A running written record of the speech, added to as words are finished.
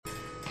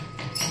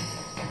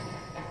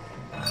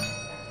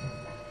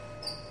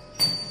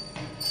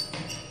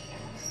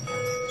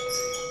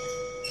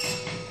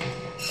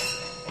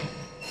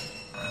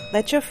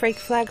Let Your Freak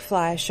Flag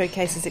Fly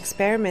showcases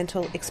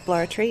experimental,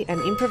 exploratory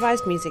and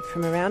improvised music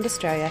from around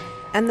Australia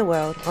and the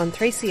world on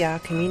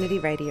 3CR Community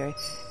Radio,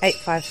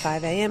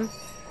 855 AM,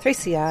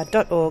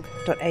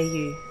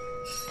 3cr.org.au.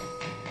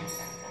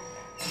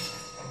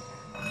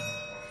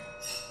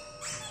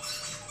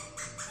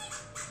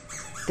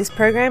 This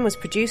program was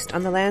produced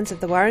on the lands of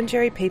the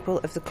Wurundjeri people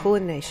of the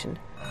Kulin Nation.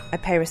 I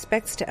pay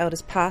respects to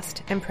elders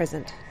past and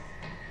present.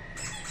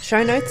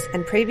 Show notes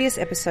and previous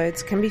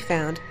episodes can be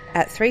found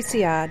at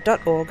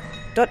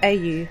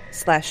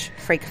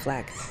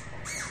 3cr.org.au/freakflag.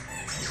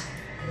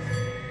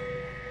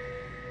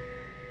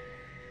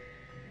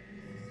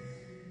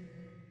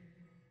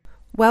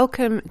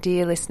 Welcome,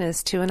 dear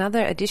listeners, to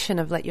another edition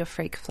of Let Your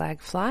Freak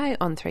Flag Fly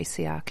on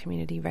 3CR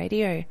Community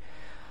Radio.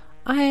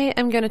 I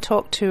am going to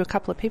talk to a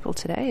couple of people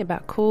today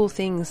about cool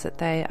things that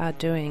they are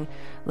doing.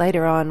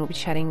 Later on, we'll be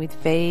chatting with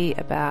V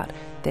about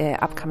their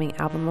upcoming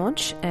album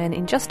launch, and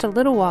in just a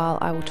little while,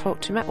 I will talk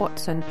to Matt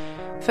Watson,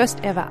 first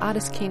ever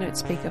artist keynote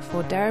speaker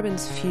for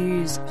Darebin's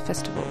Fuse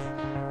Festival.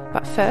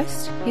 But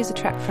first, here's a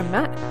track from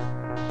Matt.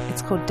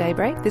 It's called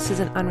Daybreak. This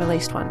is an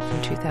unreleased one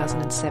from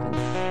 2007.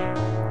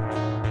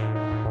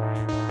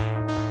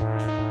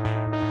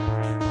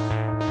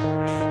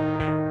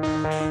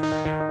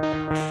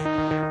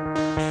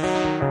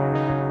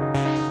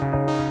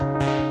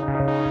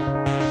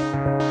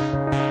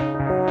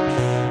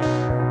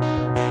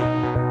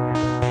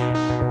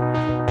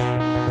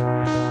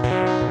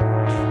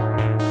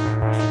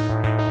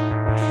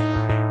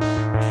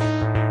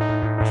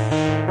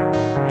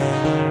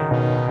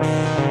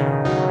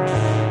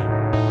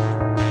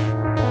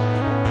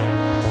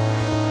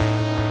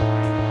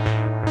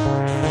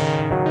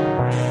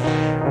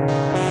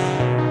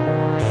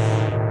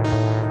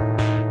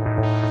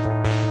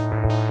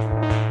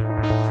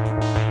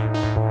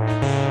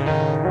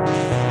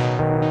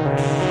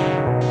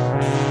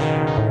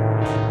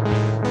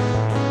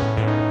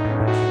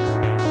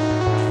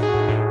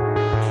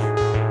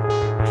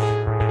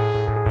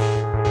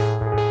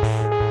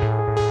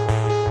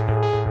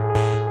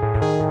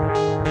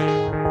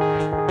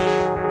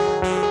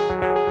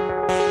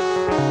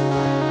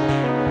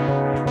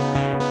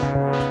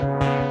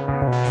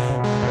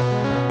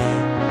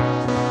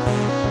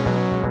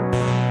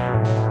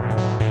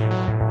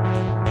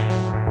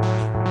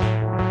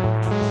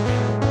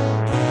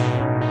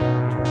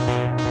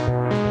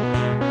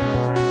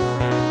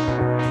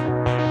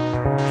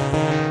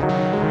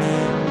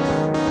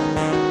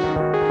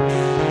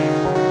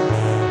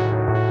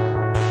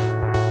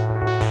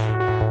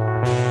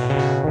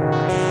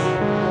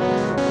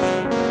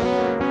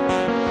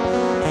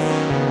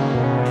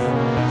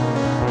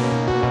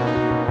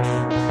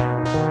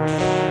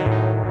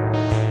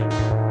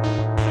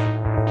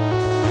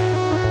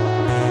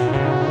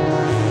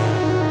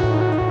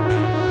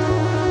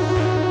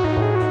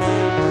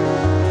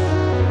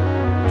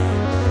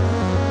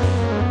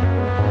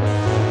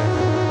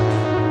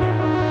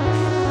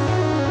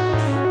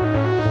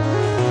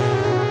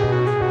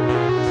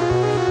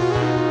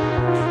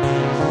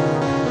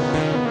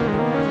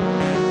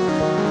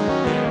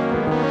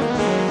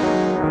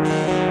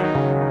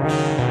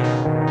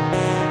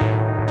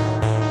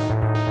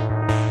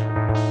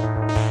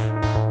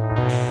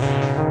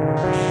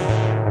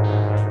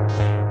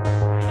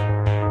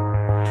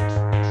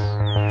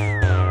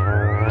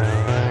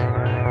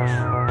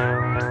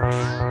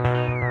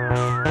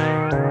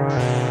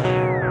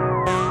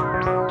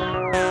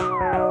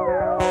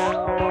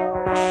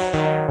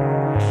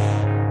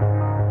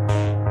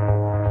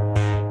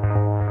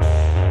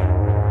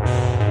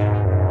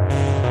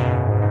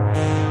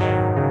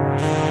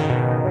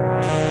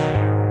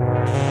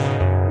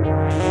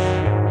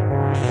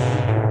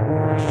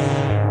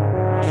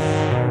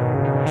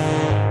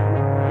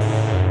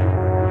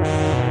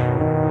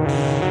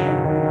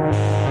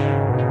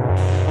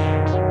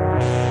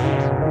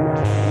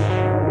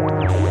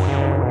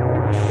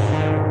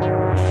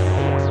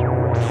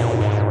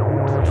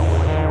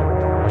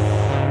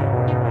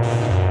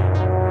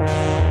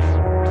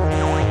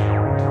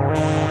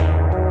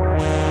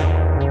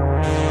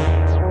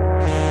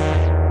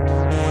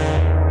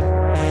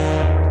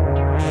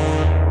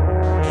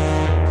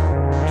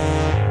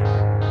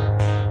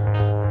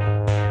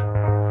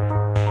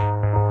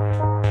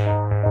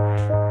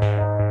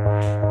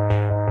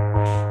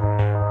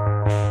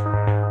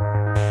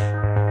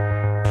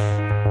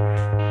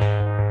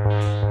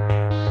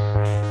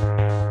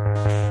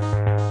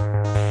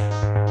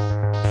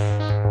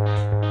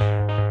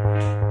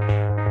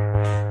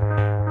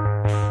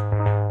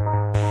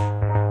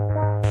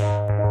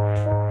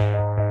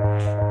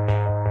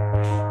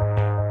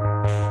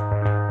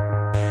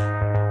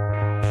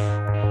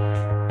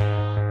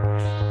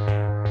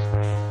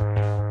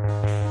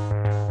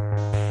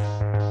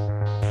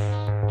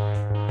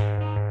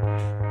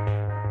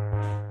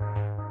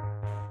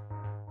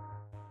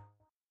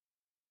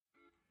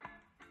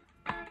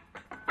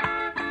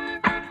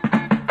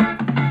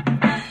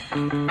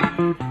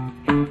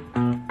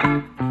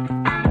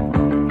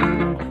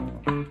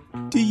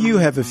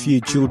 have a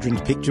few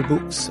children's picture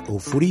books or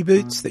footy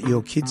boots that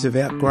your kids have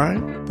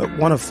outgrown but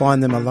want to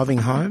find them a loving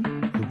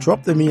home? Well,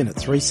 drop them in at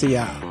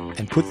 3CR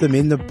and put them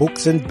in the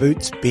Books and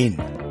Boots bin.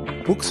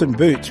 Books and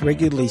Boots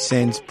regularly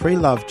sends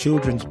pre-loved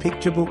children's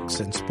picture books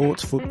and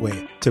sports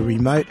footwear to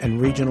remote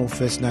and regional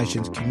First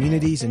Nations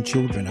communities and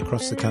children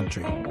across the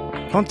country.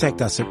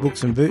 Contact us at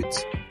Books and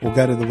Boots or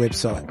go to the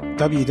website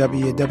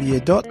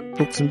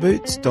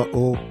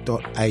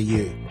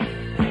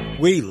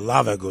www.booksandboots.org.au. We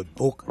love a good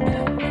book.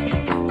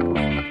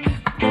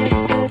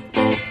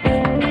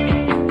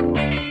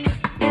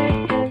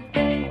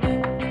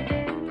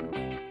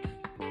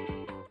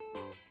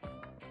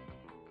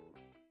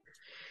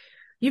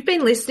 You've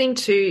been listening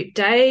to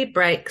Day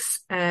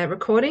Breaks, a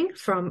recording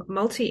from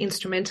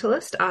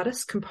multi-instrumentalist,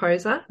 artist,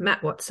 composer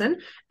Matt Watson,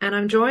 and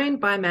I'm joined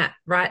by Matt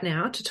right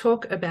now to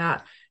talk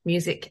about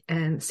music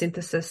and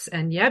synthesis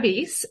and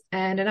yabbies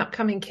and an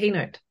upcoming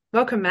keynote.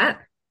 Welcome, Matt.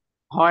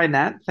 Hi,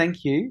 Nat.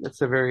 Thank you.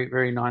 That's a very,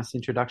 very nice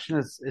introduction.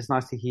 It's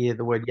nice to hear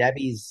the word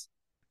yabbies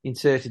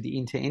inserted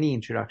into any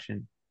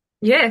introduction.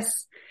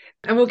 Yes,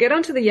 and we'll get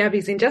onto the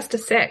yabbies in just a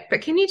sec,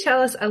 but can you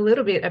tell us a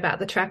little bit about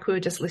the track we were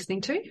just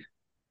listening to?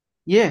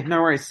 Yeah,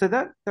 no worries. So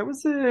that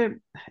was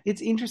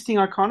it's interesting.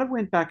 I kind of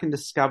went back and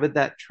discovered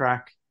that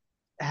track,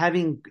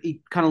 having it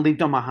kind of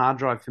lived on my hard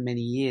drive for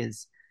many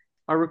years.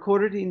 I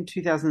recorded it in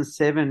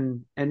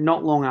 2007, and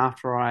not long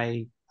after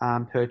I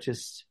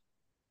purchased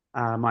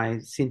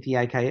my Synthi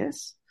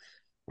AKS.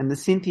 And the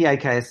Synthi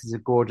AKS is a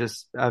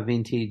gorgeous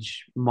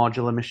vintage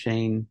modular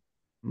machine,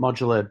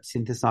 modular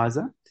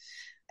synthesizer.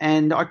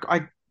 And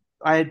I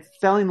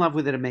fell in love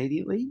with it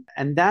immediately.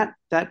 And that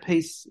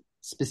piece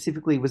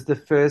specifically was the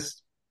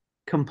first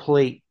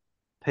complete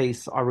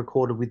piece I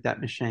recorded with that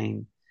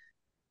machine.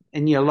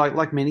 And, you know,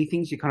 like many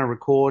things, you kind of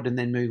record and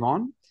then move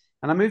on.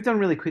 And I moved on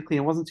really quickly.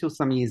 It wasn't until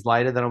some years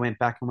later that I went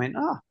back and went,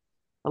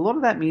 a lot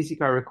of that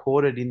music I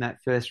recorded in that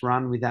first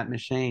run with that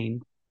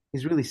machine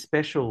is really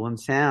special and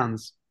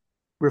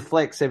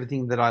reflects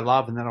everything that I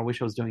love and that I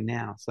wish I was doing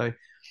now. So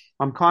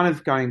I'm kind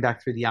of going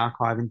back through the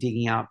archive and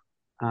digging up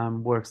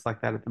works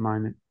like that at the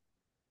moment.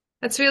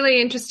 That's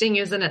really interesting,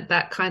 isn't it?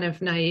 That kind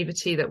of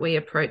naivety that we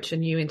approach a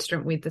new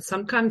instrument with that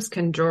sometimes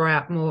can draw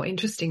out more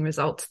interesting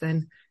results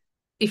than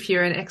if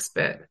you're an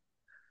expert.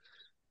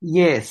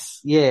 Yes.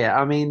 Yeah.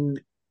 I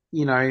mean,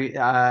 you know,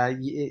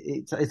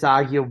 it's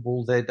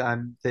arguable that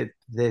a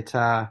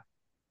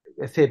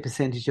fair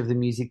percentage of the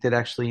music that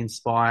actually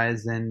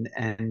inspires and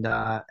kind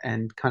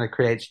of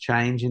creates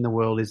change in the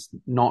world is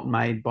not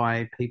made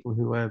by people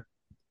who are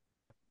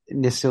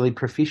necessarily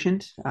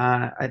proficient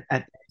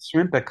at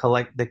instrument, but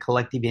the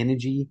collective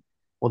energy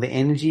or the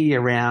energy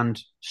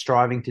around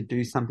striving to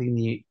do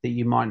something that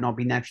you might not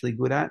be naturally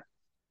good at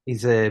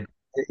is a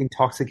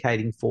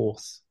intoxicating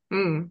force.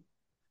 Mm.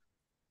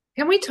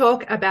 Can we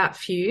talk about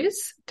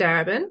Fuse,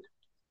 Darebin?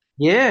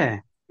 Yeah.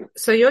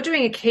 So you're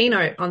doing a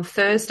keynote on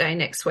Thursday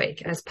next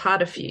week as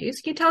part of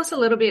Fuse. Can you tell us a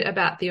little bit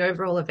about the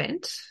overall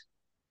event?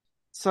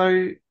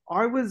 So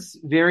I was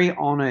very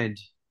honoured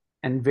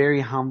and very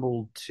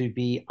humbled to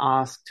be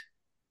asked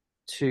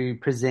to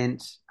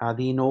present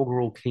the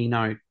inaugural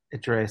keynote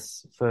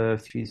address for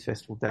Fuse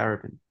Festival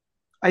Darebin.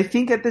 I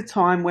think at the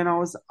time when I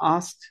was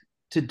asked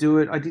to do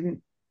it, I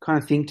didn't kind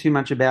of think too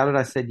much about it.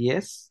 I said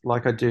yes,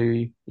 like I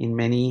do in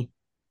many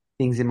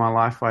things in my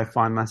life. I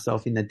find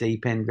myself in the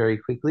deep end very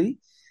quickly.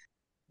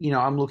 You know,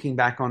 I'm looking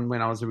back on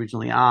when I was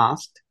originally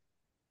asked.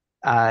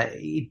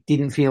 It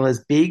didn't feel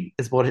as big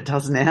as what it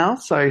does now.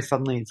 So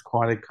suddenly it's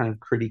quite a kind of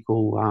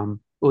critical,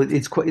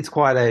 it's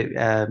quite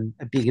a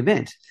big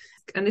event.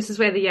 And this is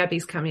where the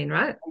yabbies come in,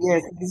 right?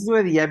 Yes, this is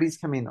where the yabbies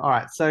come in. All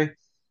right.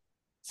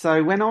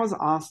 So when I was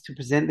asked to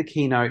present the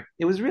keynote,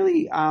 it was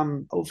really,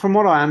 from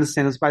what I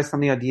understand, it was based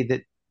on the idea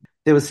that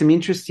there was some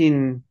interest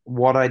in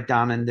what I'd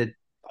done and that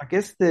I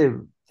guess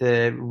the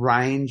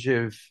range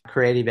of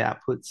creative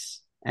outputs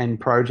and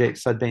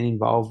projects I'd been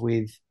involved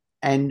with.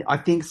 And I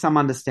think some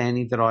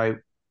understanding that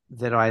I'd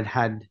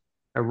had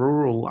a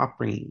rural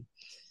upbringing.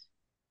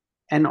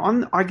 And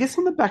I guess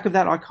on the back of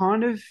that, I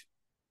kind of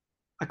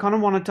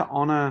wanted to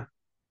honor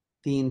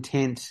the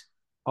intent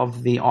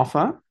of the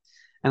offer.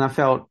 And I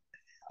felt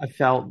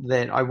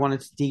that I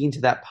wanted to dig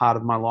into that part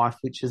of my life,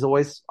 which is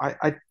always,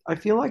 I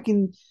feel like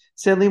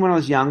certainly when I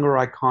was younger,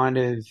 I kind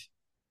of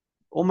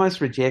almost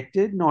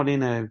rejected, not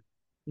in a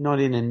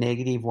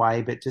negative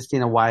way, but just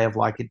in a way of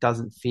like, it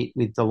doesn't fit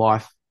with the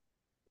life,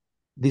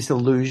 this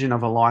illusion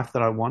of a life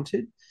that I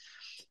wanted.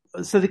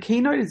 So the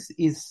keynote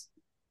is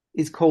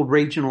called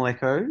Regional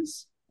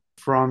Echoes,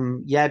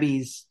 from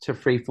yabbies to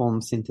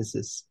freeform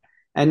synthesis.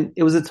 And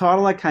it was a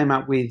title I came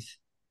up with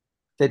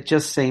that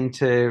just seemed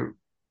to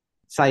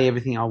say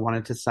everything I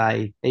wanted to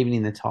say, even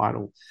in the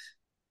title.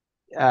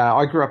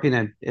 I grew up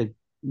in a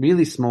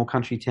really small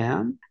country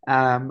town,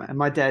 and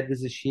my dad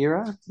was a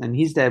shearer and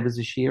his dad was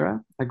a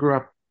shearer. I grew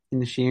up in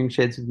the shearing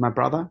sheds with my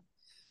brother.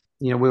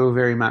 You know, we were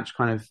very much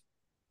kind of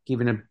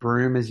given a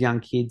broom as young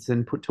kids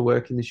and put to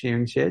work in the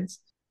shearing sheds.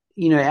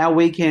 You know, our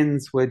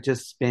weekends were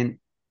just spent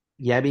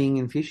yabbing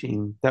and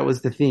fishing. That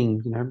was the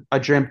thing. You know, I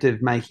dreamt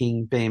of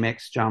making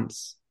BMX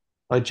jumps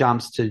like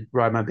jumps to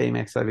ride my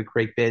BMX over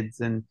creek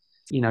beds. And,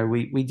 you know,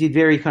 we did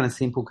very kind of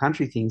simple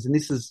country things. And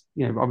this is,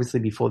 you know,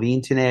 obviously before the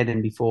internet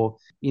and before,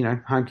 you know,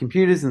 home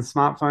computers and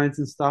smartphones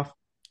and stuff.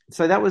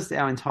 So that was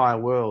our entire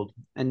world.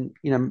 And,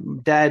 you know,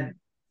 Dad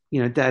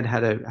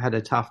had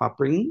a tough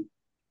upbringing.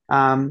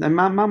 And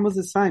mum was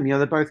the same. You know,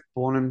 they're both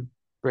born and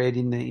bred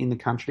in the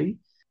country.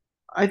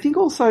 I think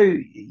also,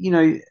 you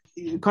know,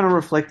 kind of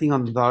reflecting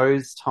on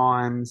those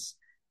times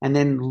and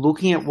then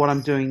looking at what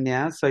I'm doing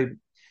now. So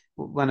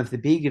one of the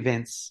big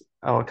events,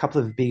 or a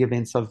couple of big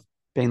events I've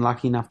been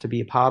lucky enough to be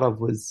a part of,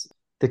 was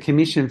the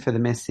commission for the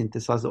Mess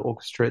Synthesizer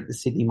Orchestra at the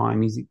Sydney Myer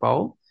Music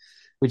Bowl,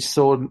 which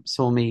saw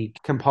me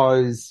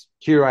compose,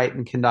 curate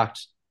and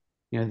conduct,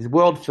 you know, the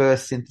world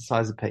first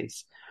synthesizer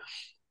piece.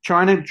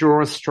 Trying to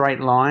draw a straight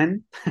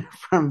line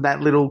from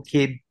that little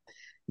kid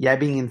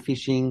yabbing and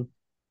fishing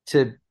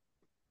to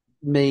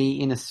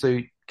me in a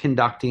suit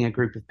conducting a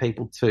group of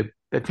people to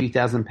a few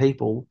thousand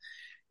people,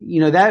 you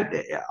know, that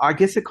I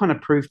guess it kind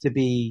of proved to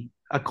be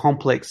a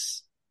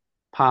complex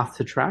path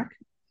to track.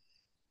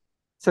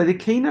 So the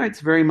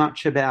keynote's very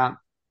much about,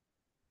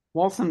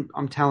 whilst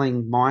I'm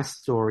telling my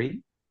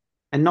story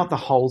and not the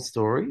whole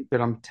story,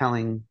 but I'm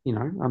telling, you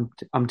know,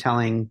 I'm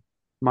telling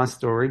my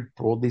story,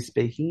 broadly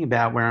speaking,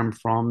 about where I'm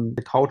from,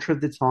 the culture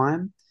of the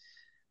time,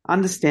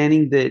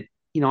 understanding that,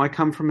 you know, I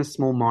come from a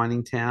small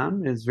mining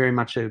town. It was very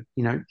much it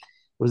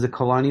was a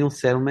colonial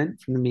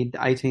settlement from the mid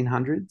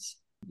 1800s.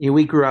 You know,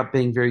 we grew up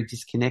being very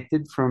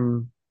disconnected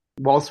from,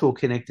 whilst we were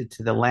connected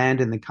to the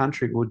land and the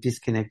country, we were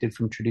disconnected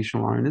from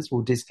traditional owners. We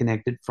were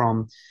disconnected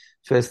from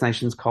First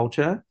Nations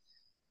culture.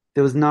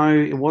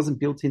 It wasn't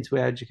built into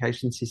our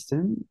education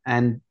system,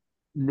 and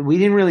we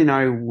didn't really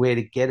know where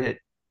to get it.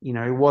 You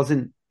know,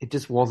 it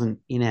just wasn't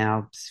in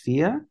our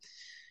sphere.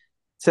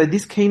 So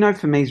this keynote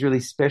for me is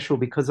really special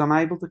because I'm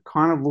able to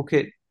kind of look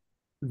at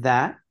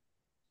that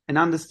and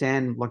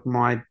understand like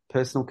my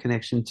personal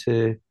connection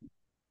to,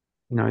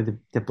 you know,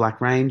 the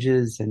Black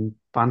Rangers and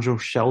Bunjil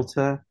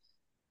Shelter.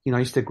 You know,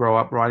 I used to grow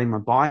up riding my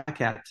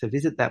bike out to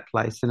visit that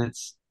place, and it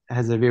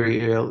has a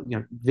very early, you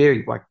know,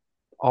 very like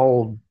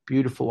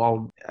beautiful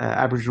old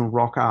Aboriginal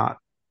rock art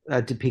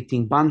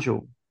depicting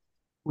Bunjil.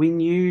 We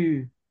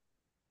knew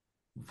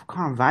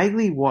kind of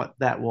vaguely what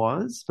that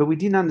was, but we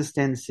didn't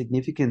understand the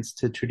significance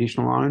to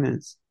traditional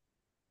owners.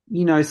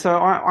 You know, so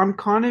I'm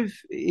kind of,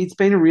 it's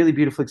been a really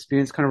beautiful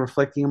experience kind of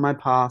reflecting on my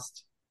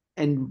past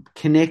and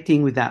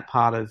connecting with that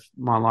part of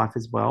my life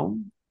as well.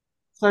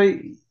 So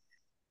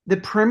the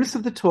premise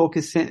of the talk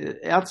is,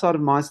 outside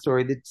of my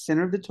story, the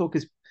center of the talk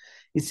is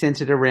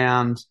centered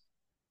around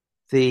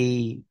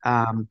the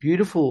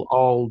beautiful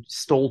old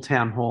Stawell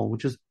Town Hall,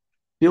 which was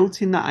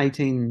built in the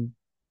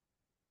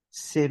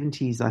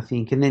 1870s, I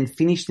think, and then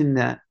finished in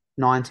the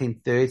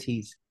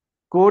 1930s.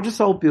 Gorgeous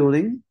old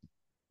building.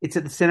 It's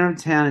at the center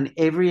of town, and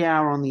every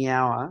hour on the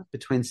hour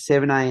between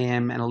 7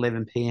 a.m. and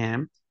 11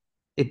 p.m.,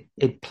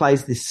 it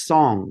plays this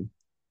song,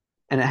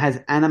 and it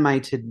has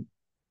animated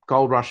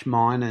gold rush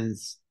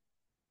miners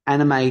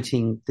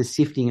animating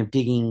the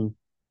digging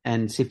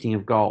and sifting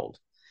of gold.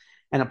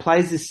 And it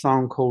plays this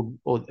song called,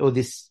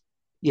 this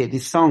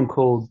song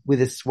called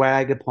With a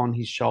Swag Upon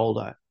His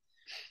Shoulder.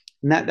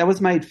 And that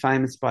was made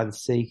famous by the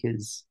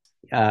Seekers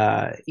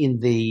in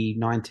the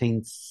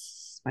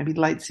maybe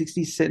late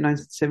 60s,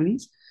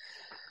 1970s.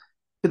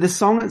 But the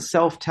song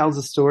itself tells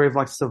a story of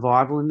like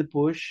survival in the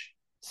bush,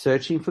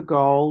 searching for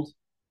gold,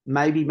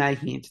 maybe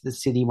making it to the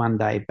city one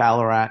day,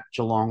 Ballarat,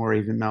 Geelong, or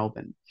even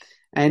Melbourne.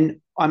 And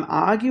I'm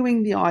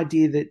arguing the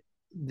idea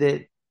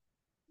that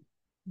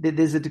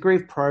there's a degree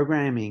of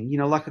programming, you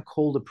know, like a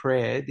call to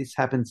prayer. This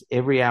happens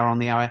every hour on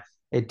the hour.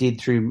 It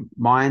did through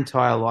my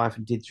entire life.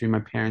 It did through my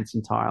parents'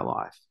 entire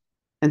life.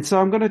 And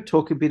so I'm going to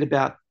talk a bit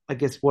about, I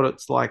guess, what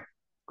it's like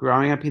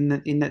growing up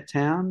in that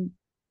town,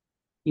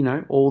 you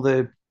know, all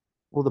the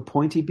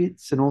pointy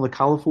bits and all the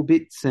colourful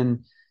bits,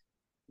 and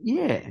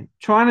yeah,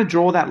 trying to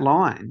draw that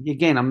line.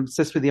 Again, I'm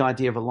obsessed with the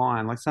idea of a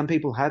line. Like, some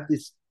people have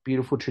this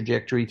beautiful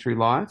trajectory through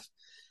life,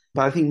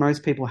 but I think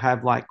most people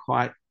have like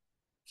quite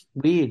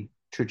weird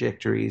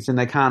trajectories, and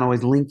they can't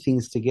always link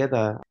things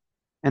together.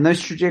 And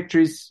those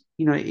trajectories,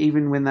 you know,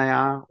 even when they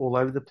are all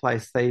over the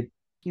place, they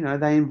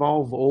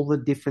involve all the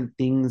different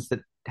things that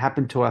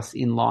happen to us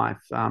in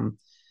life.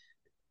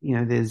 You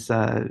know, there's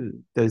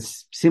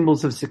those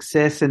symbols of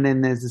success, and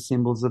then there's the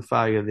symbols of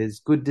failure. There's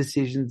good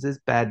decisions, there's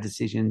bad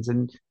decisions,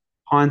 and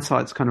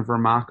hindsight's kind of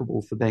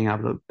remarkable for being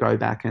able to go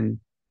back and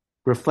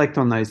reflect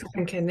on those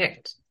and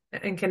connect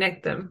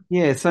them.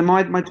 Yeah. So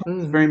my talk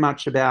is very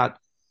much about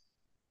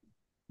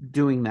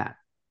doing that,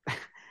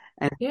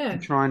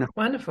 and trying to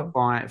wonderful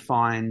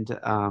find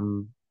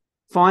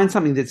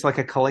something that's like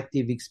a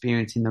collective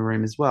experience in the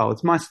room as well.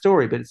 It's my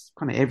story, but it's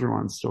kind of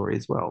everyone's story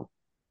as well.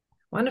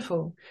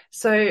 Wonderful.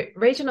 So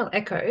regional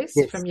echoes,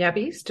 from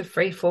yabbies to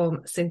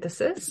freeform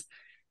synthesis.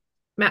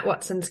 Matt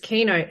Watson's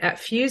keynote at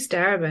Fuse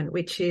Darebin,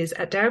 which is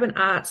at Darebin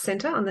Arts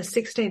Centre on the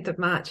 16th of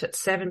March at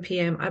 7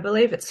 p.m. I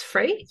believe it's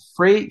free.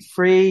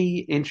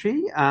 Free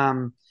entry.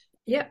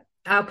 Yep.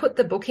 I'll put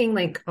the booking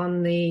link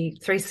on the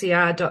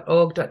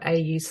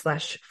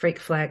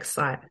 3cr.org.au/freakflag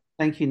site.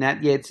 Thank you,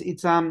 Nat. Yeah,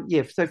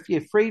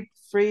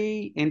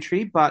 free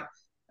entry, but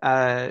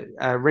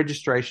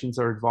registrations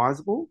are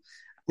advisable.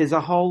 There's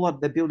a whole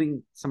lot. They're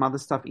building some other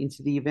stuff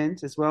into the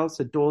event as well.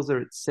 So doors are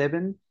at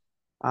 7.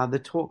 The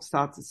talk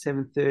starts at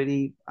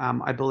 7:30.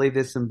 I believe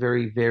there's some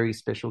very, very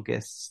special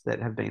guests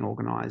that have been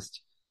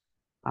organised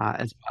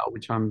as well,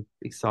 which I'm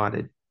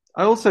excited.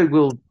 I also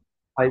will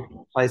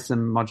play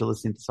some modular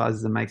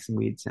synthesizers and make some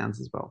weird sounds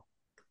as well.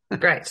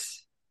 Great.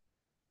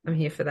 I'm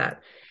here for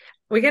that.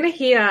 We're going to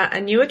hear a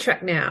newer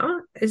track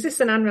now. Is this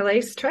an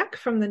unreleased track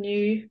from the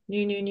new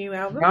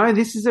album? No,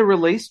 this is a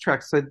release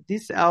track. So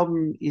this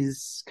album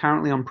is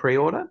currently on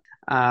pre-order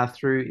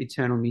through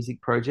Eternal Music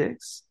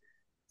Projects.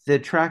 The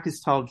track is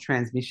titled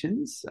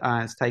Transmissions.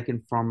 It's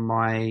taken from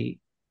my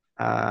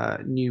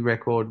new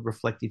record,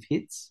 Reflective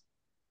Hits.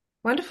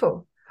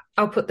 Wonderful.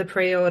 I'll put the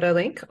pre-order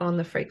link on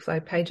the Freak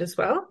Flag page as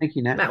well. Thank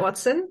you, Nat. Matt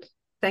Watson,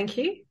 thank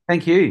you.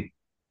 Thank you.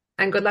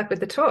 And good luck with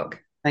the talk.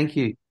 Thank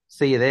you.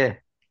 See you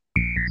there.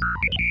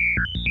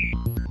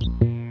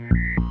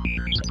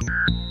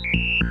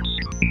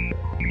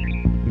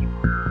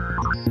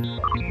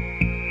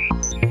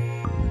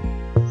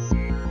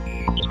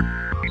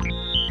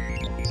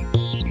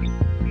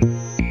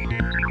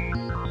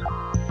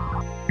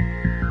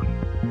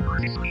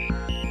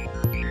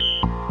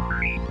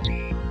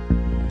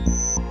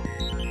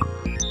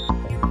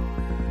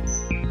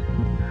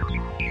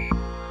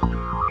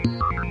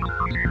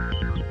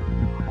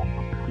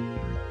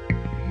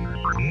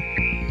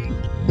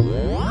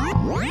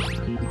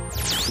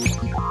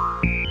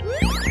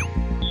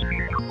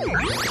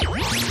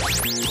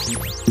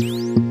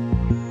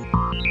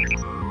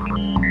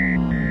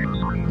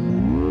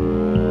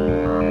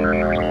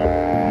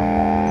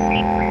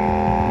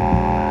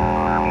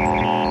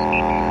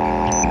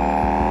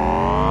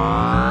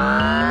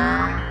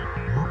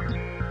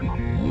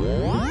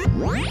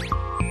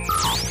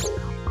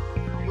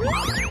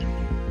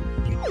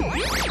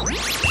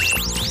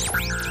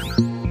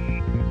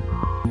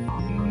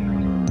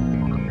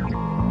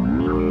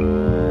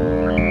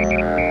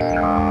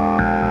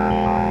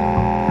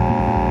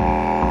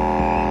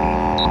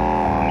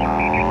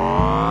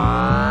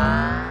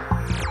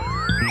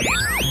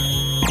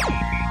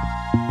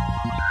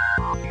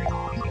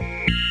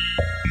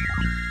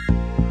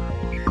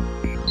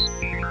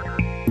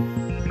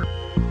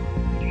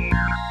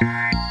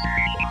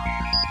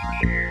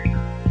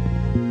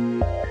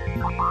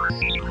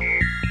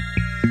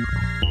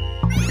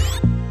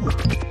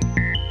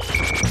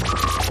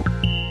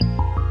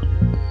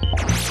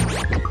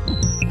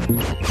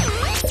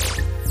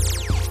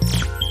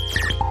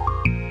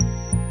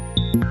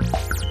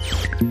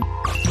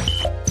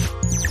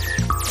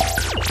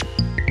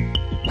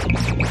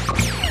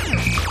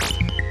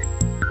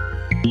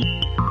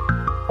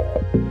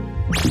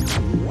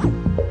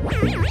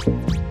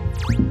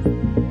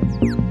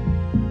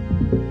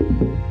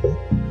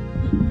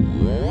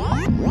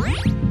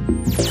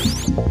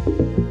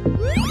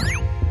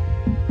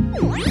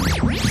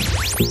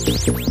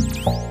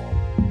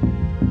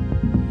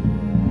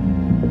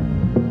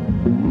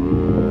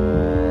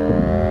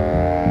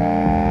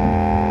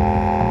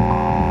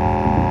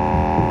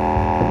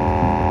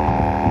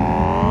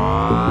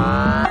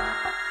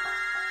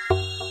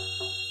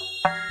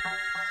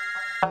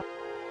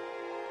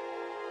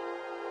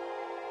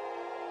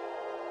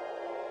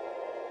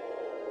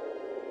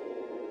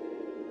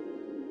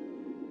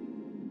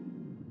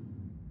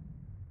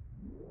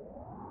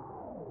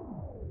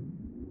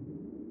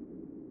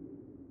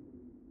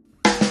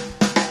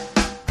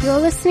 You're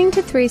listening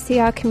to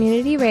 3CR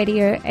Community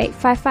Radio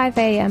 855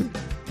 AM.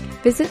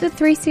 Visit the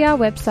 3CR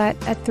website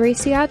at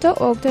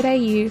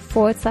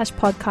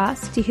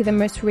 3cr.org.au/podcast to hear the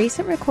most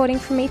recent recording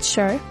from each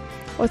show,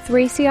 or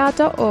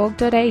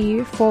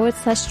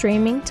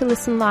 3cr.org.au/streaming to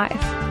listen live.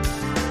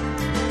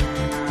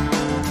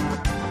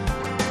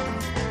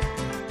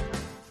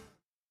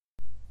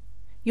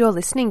 You're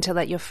listening to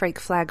Let Your Freak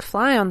Flag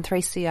Fly on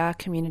 3CR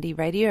Community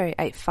Radio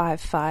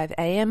 855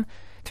 AM,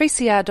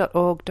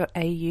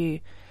 3cr.org.au.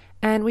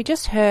 And we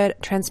just heard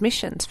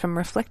Transmissions from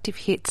Reflective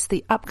Hits,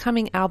 the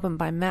upcoming album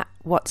by Matt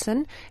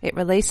Watson. It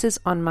releases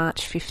on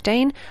March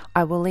 15.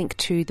 I will link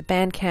to the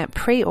Bandcamp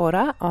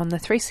pre-order on the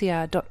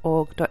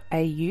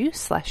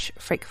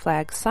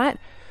 3cr.org.au/freakflag site,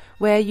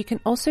 where you can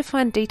also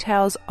find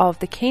details of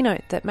the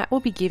keynote that Matt will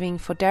be giving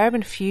for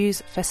Darebin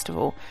Fuse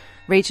Festival,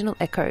 Regional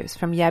Echoes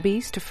from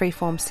Yabbies to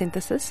Freeform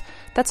Synthesis.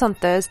 That's on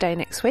Thursday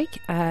next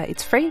week.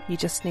 It's free. You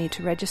just need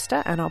to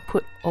register, and I'll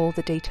put all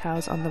the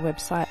details on the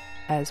website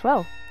as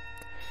well.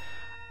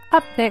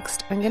 Up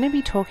next, I'm going to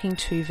be talking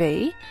to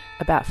V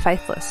about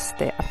Faithless,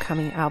 their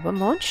upcoming album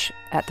launch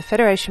at the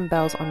Federation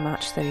Bells on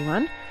March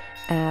 31.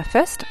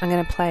 First, I'm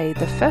going to play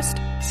the first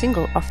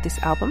single off this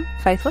album,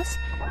 Faithless,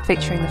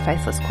 featuring the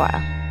Faithless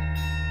Choir.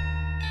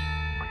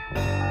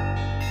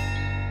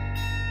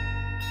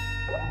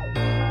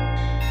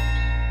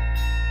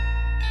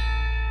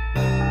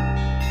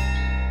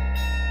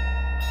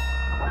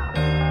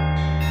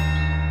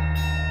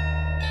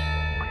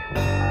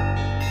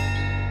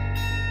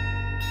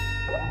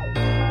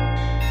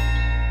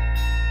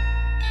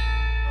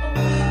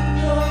 Oh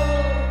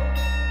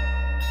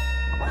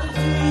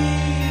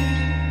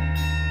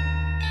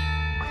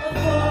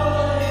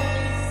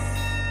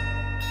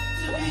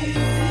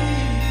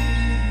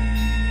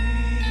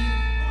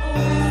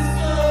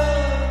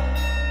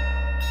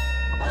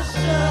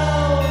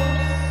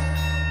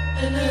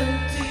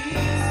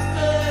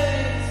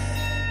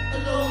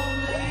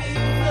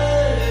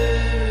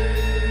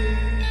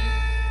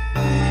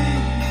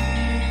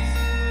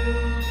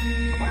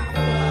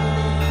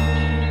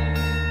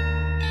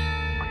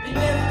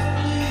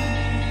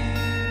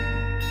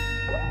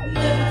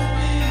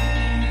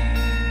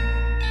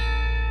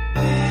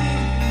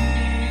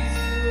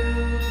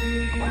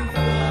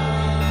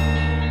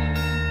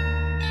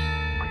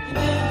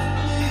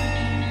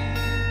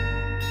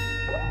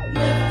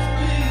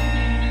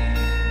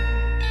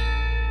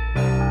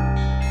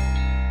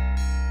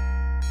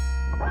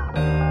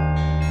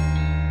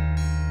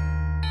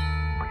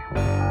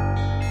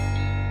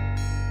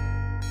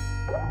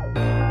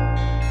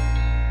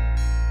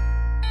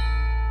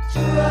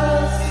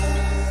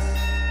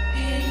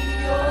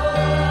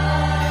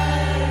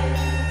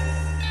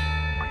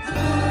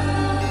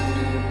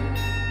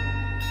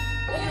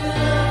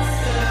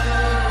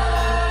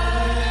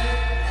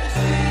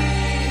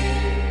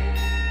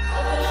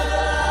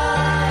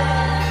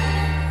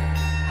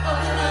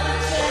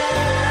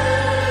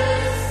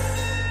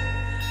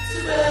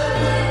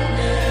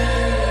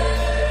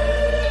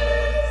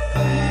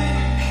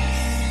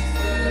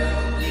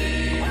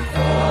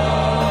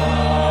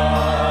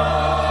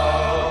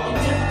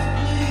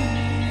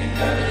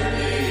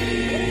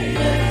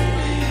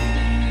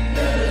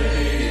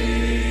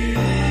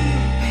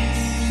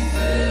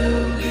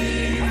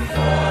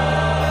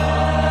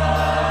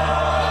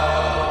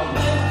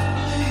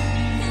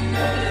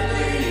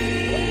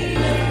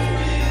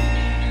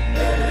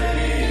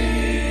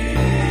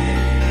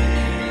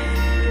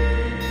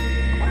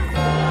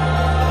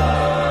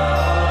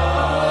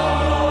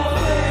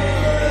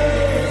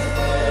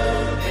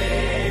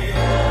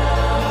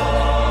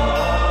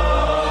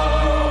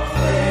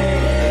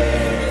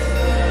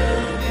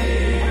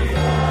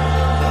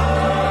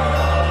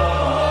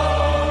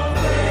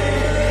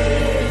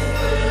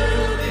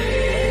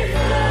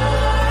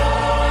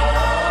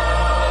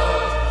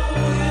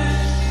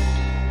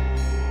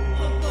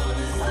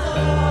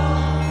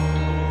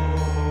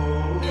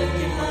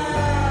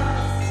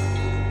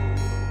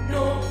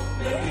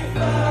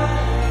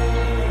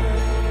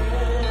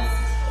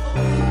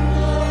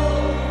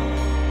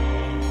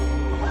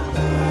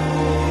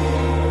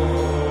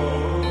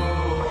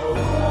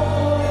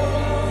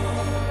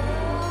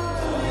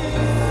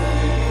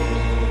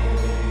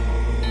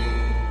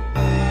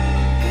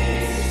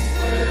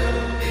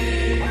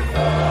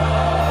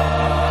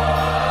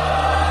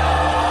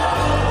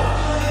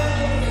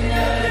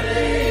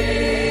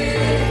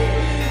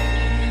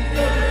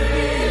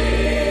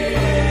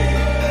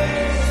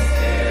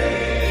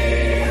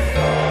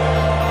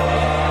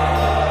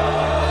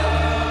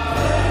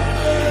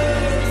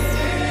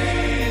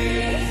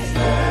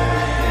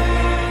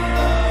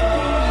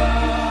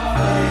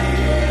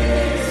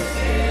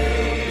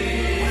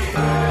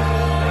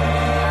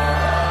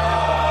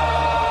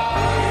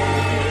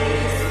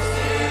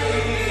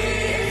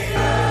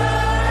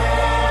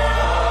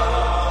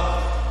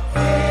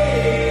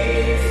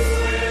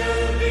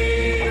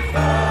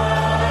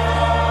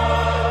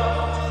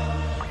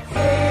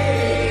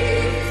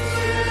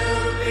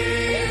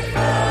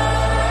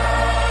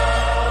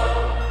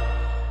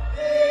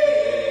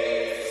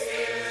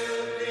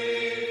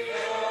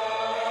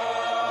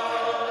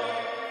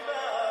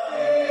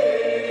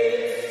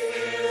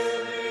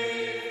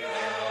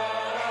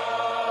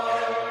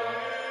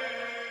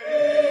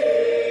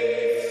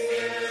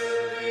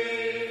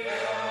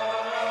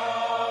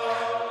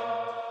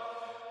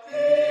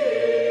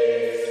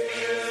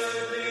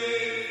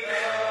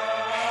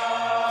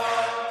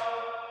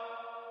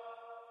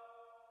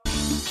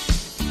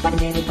Black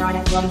and Deadly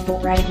Friday, Robbie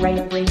Sport, Radic,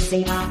 Radio,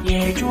 3CR.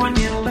 Yeah, join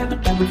me at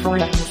 11 every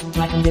Friday. Listen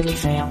Black and Deadly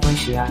Sound,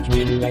 3CR,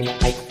 Community Radio,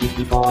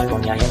 855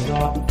 on the AM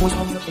dial. Voice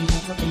of the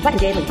people. Black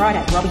and Deadly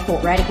Friday, Robbie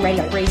Sport, Radic,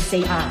 Radio,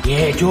 3CR.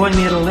 Yeah, join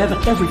me at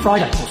 11 every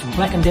Friday for some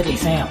Black and Deadly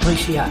Sound,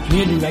 3CR,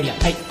 Community Radio,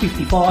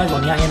 855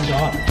 on the AM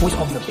dial. Voice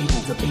of the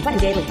people. Black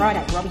and Deadly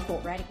Friday, Robbie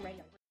Sport, Radic,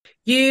 Radio.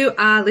 You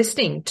are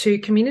listening to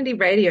Community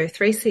Radio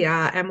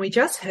 3CR, and we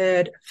just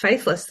heard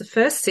Faithless, the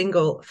first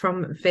single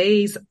from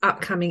V's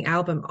upcoming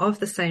album of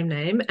the same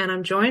name. And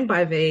I'm joined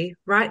by V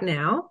right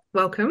now.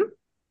 Welcome.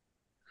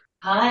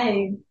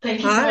 Hi.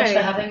 Thank you so much for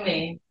having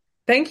me.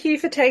 Thank you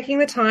for taking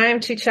the time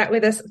to chat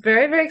with us.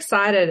 Very, very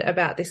excited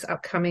about this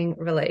upcoming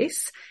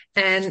release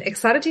and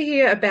excited to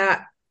hear about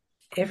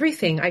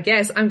everything, I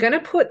guess. I'm going to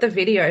put the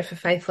video for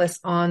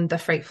Faithless on the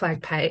Freak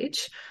Flag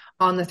page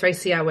on the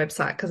 3CR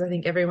website, because I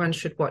think everyone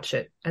should watch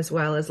it as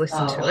well as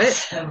listen to it.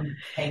 Awesome.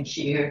 Thank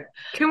you.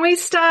 Can we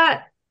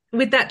start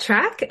with that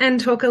track and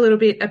talk a little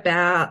bit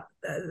about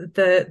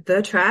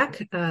the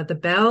track, the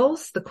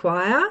bells, the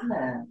choir?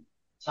 Yeah,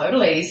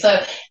 totally.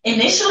 So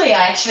initially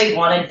I actually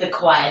wanted the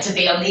choir to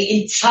be on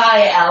the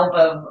entire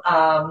album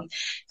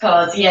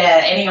because,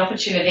 any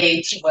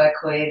opportunity to work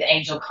with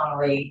Angel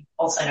Connolly,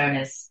 also known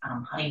as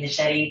Honey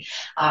Machete,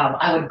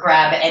 I would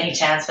grab any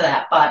chance for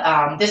that.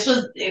 But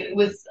it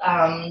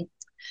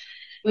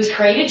was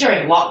created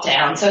during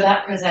lockdown, so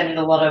that presented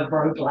a lot of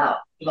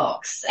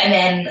roadblocks. And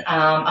then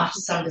after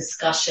some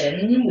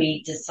discussion,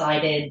 we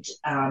decided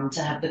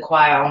to have the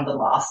choir on the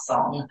last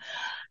song.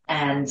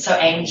 And so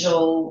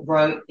Angel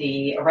wrote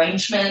the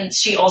arrangement.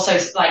 She also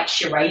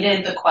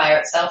curated the choir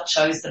itself,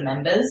 chose the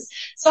members,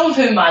 some of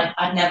whom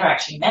I'd never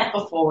actually met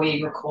before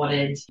we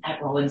recorded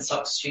at Rolling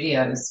Stock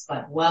Studios,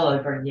 well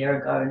over a year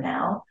ago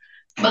now.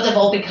 But they've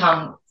all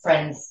become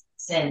friends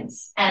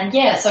since. And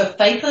so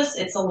Faithless,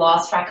 it's the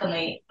last track on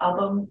the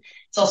album.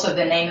 It's also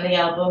the name of the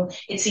album.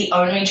 It's the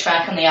only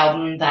track on the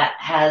album that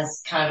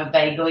has kind of a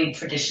vaguely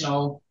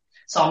traditional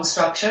song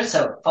structure.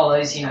 So it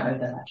follows,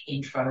 the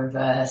intro,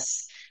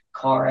 verse,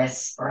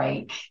 chorus,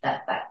 break,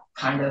 that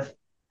kind of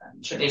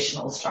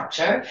traditional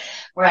structure.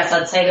 Whereas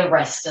I'd say the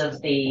rest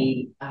of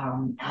the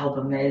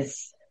album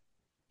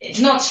it's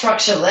not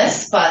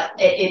structureless, but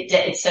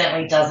it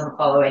certainly doesn't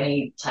follow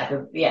any type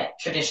of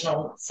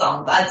traditional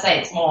song. But I'd say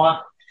it's more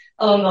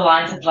along the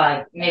lines of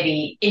like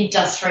maybe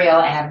industrial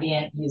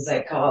ambient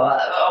music, or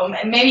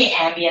maybe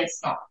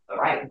ambient's not the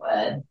right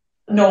word.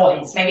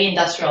 Noise, maybe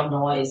industrial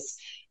noise,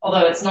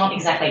 although it's not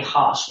exactly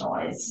harsh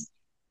noise.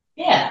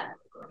 Yeah.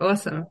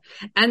 Awesome.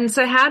 And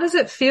so how does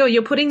it feel?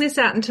 You're putting this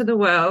out into the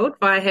world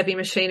via Heavy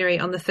Machinery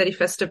on the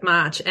 31st of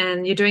March,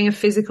 and you're doing a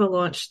physical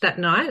launch that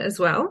night as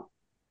well?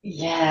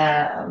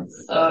 Yeah, I'm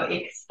so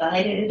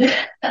excited.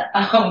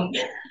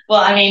 Well,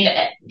 I mean,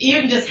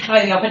 even just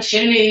having the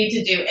opportunity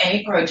to do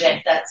any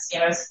project that's,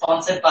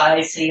 sponsored by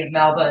the City of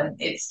Melbourne,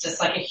 it's just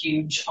like a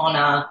huge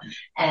honor.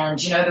 And,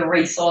 the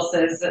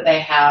resources that they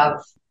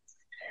have,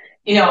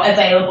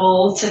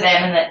 available to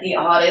them and that the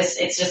artists,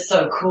 it's just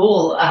so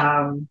cool.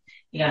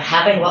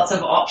 Having lots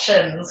of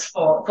options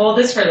for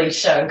this release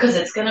show, because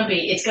it's going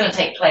to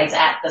take place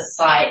at the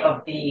site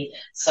of the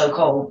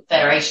so-called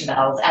Federation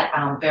Battles at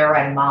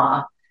Birrarung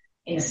Mah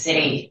in the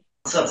city.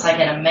 So it's like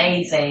an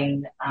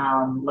amazing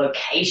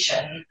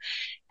location.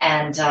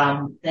 And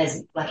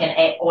there's like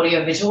an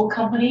audiovisual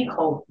company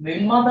called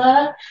Moon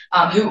Mother,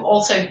 who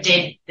also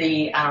did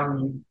they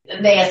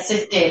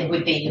assisted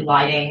with the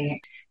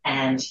lighting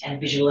and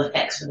visual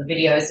effects for the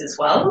videos as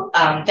well.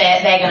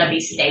 They're going to be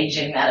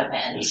staging that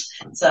event.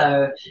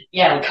 So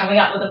yeah, we're coming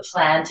up with a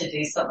plan to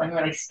do something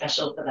really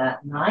special for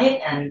that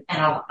night, and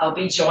I'll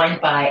be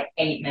joined by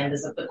 8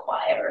 members of the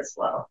choir as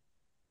well.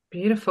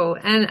 Beautiful.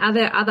 And are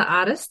there other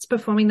artists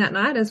performing that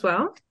night as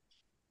well?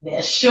 Yeah,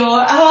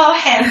 sure.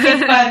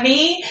 Handpicked by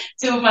me,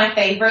 2 of my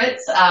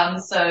favorites.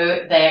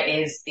 So there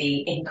is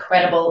the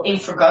incredible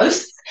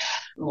Infraghost,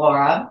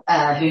 Laura,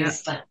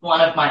 who's like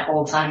one of my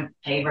all-time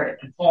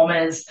favorite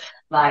performers.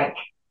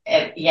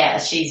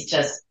 She's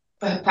just,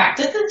 her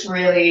practice is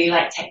really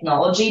like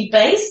technology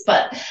based,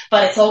 but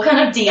it's all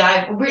kind of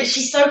DIY.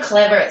 She's so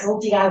clever. It's all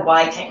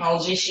DIY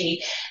technology.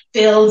 She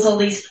builds all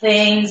these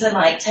things and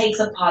like takes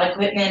apart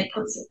equipment,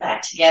 puts it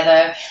back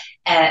together.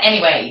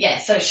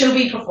 So she'll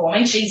be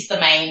performing. She's the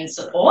main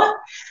support.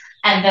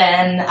 And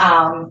then,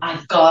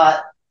 I've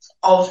got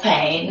Of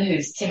Pain,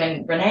 who's Tim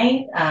and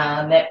Renee.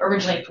 They're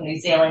originally from New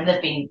Zealand.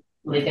 They've been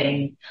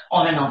living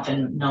on and off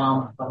in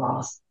Naarm for the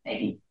last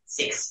maybe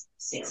six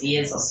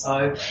years or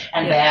so.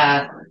 And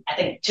they're, I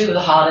think, 2 of the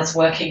hardest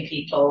working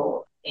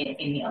people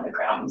in the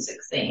underground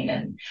music scene.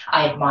 And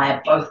I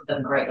admire both of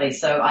them greatly.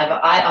 So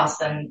I asked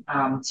them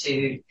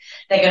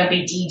they're going to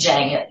be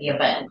DJing at the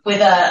event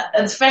with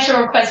a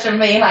special request from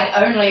me, like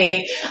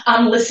only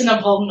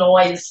unlistenable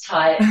noise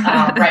type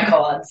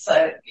records.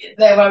 So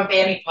there won't be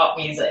any pop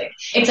music,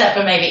 except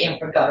for maybe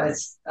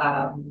Infraghost.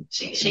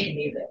 She can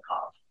be a bit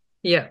pop.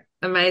 Yeah,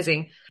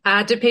 amazing.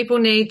 Do people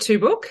need to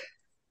book?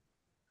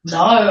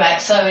 No,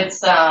 so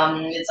it's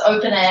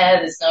open air.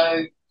 There's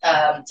no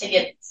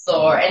tickets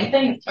or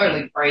anything. It's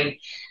totally free.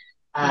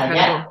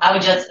 I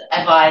would just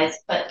advise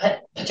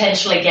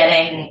potentially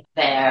getting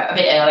there a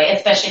bit early,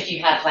 especially if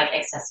you have like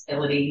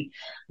accessibility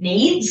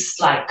needs,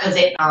 like, cause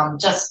it,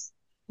 just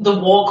the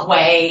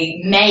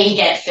walkway may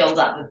get filled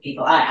up with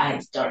people. I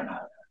don't know.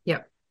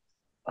 Yep.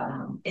 But,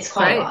 it's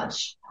quite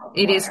large.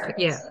 It is.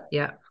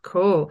 Yeah.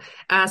 Cool.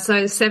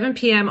 So 7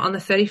 p.m. on the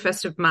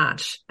 31st of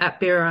March at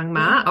Birrarung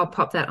Mah. I'll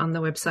pop that on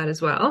the website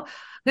as well.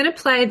 I'm going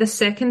to play the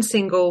second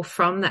single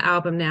from the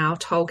album now,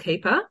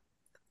 Tollkeeper.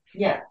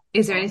 Yeah.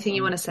 Is there anything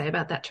you want to say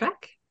about that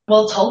track?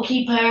 Well,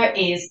 Tollkeeper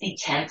is the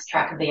 10th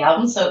track of the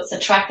album, so it's a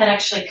track that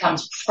actually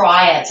comes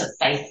prior to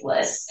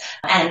Faithless,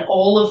 and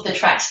all of the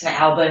tracks in the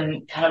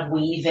album kind of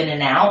weave in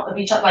and out of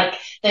each other. Like,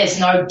 there's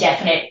no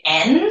definite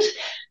end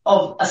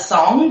of a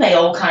song. They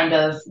all kind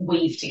of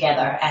weave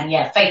together, and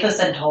Faithless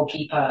and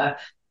Tollkeeper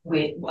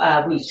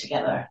weave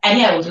together. And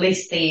we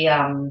released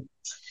the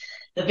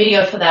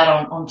video for that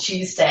on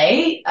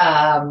Tuesday.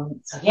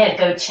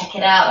 Go check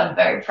it out. I'm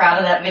very proud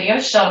of that video.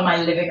 Shot in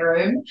my living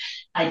room.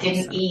 I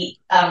didn't eat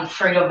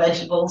fruit or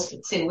vegetables for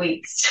 2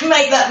 weeks to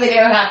make that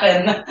video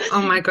happen.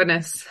 Oh my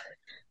goodness.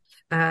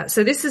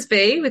 So this is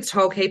V with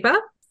Tollkeeper.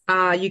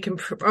 You can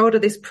order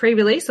this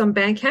pre-release on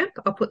Bandcamp.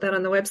 I'll put that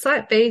on the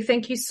website. V,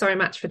 thank you so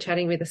much for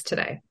chatting with us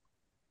today.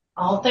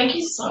 Oh, thank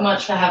you so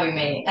much for having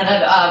me. And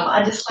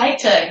I'd just like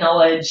to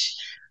acknowledge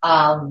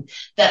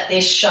that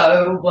this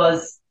show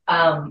was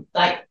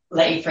like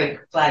Let Your Freak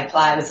Flag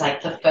Fly was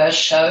like the first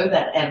show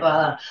that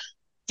ever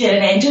did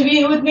an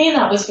interview with me, and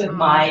that was with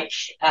Mike.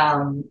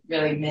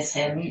 Really miss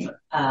him.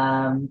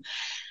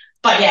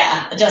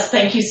 Just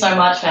thank you so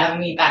much for having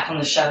me back on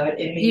the show.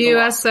 You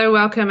are so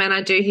welcome, and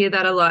I do hear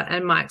that a lot,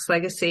 and Mike's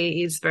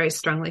legacy is very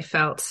strongly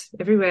felt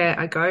everywhere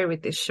I go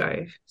with this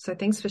show. So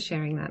thanks for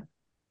sharing that.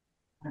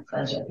 My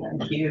pleasure.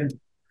 Thank you.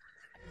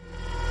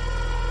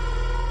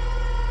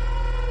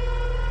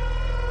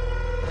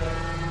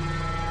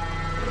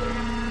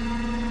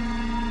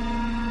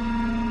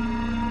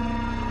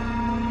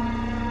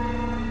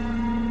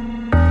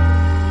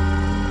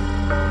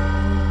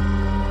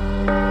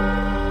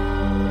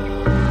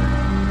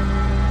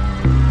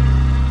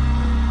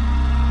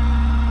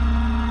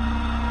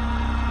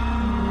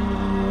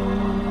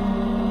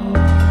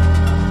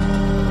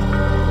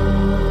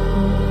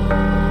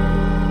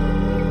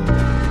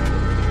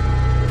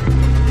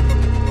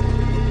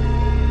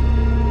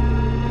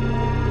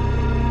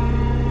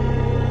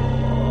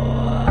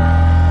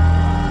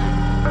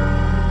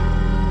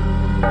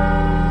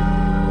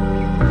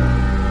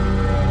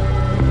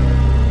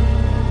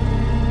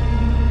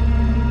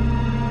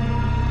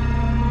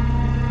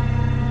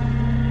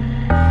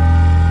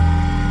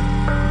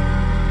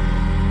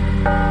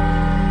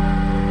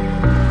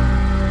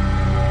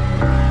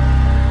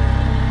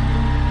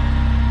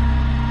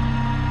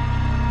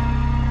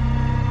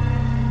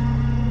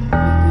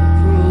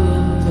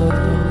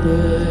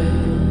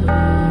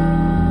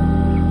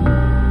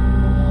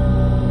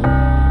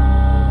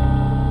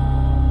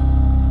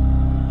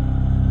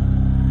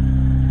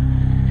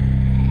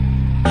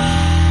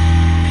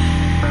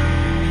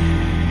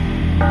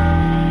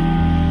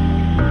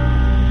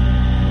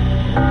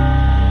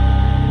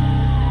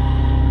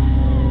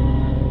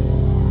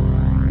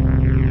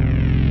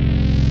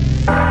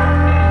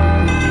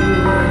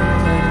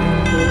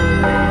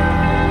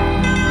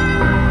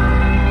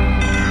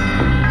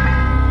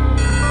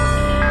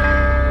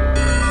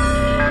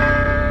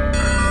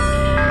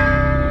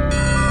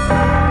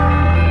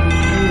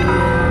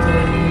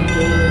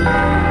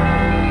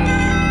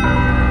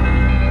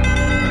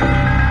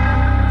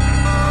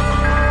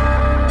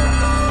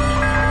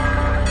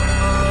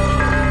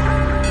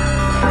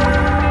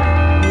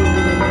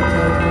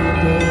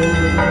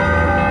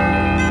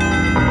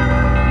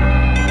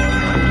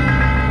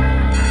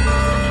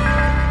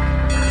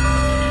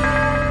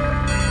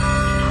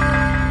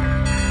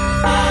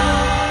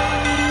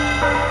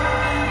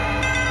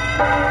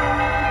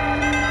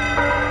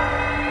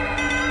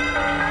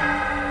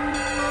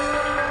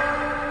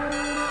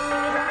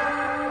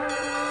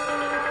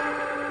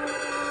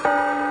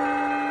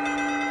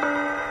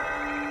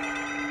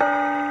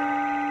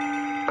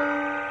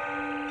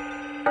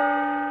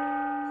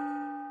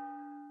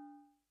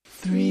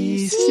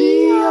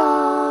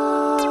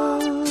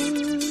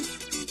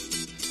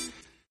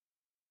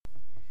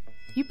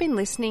 You've been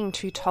listening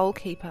to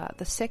Tollkeeper,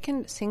 the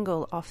second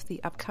single off the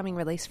upcoming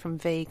release from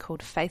V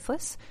called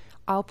Faithless.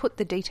 I'll put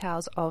the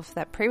details of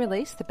that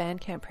pre-release, the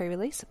Bandcamp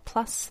pre-release,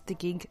 plus the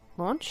gig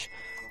launch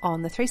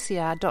on the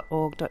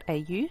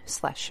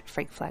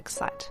 3cr.org.au/freakflag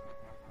site.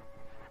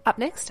 Up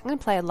next, I'm going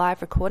to play a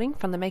live recording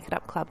from the Make It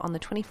Up Club on the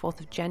 24th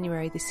of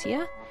January this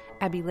year.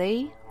 Abby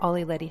Lee,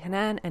 Ollie Letty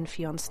Hanan and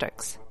Fionn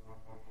Stokes.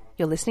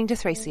 You're listening to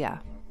 3CR.